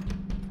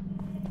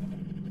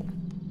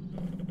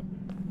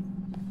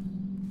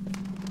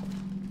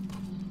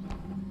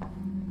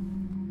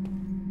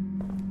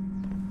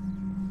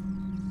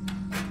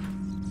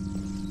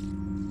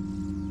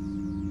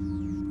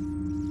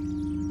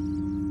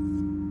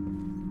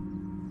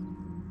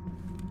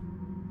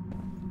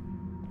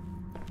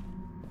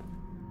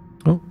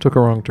 Oh, took a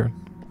wrong turn.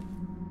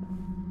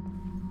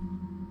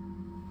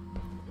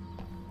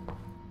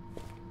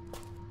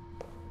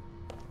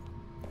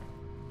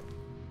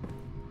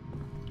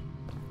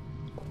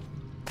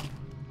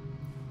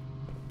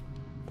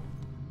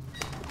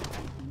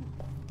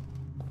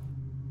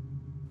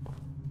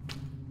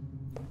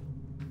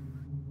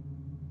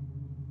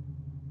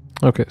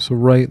 Okay, so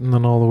right and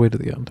then all the way to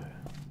the end.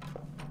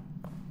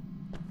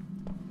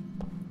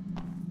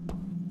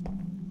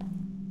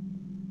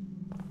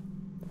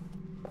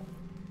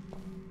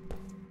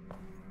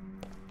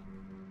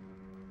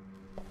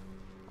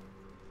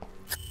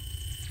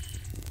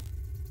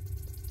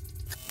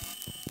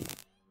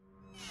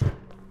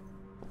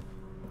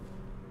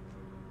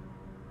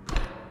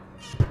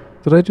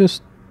 Did I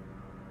just...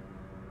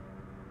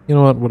 You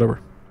know what,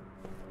 whatever.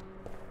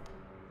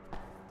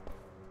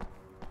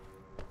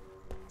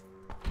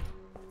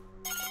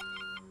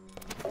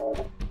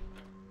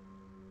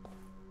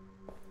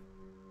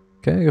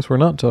 Okay, I guess we're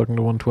not talking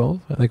to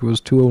 112. I think it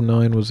was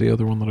 209 was the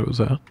other one that it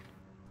was at.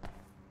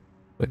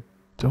 I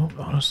don't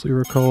honestly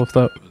recall if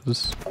that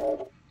was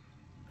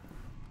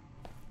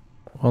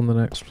on the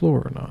next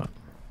floor or not.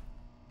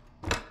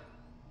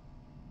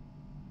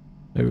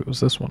 Maybe it was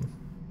this one.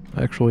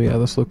 Actually, yeah,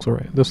 this looks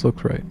alright. This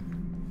looks right.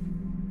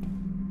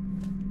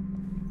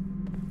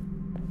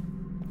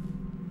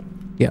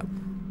 Yeah.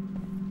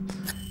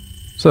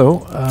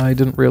 So, I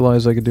didn't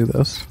realize I could do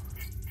this.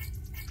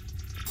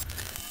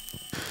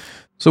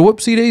 So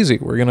whoopsie daisy,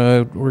 we're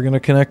gonna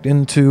connect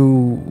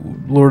into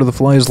Lord of the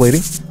Flies lady.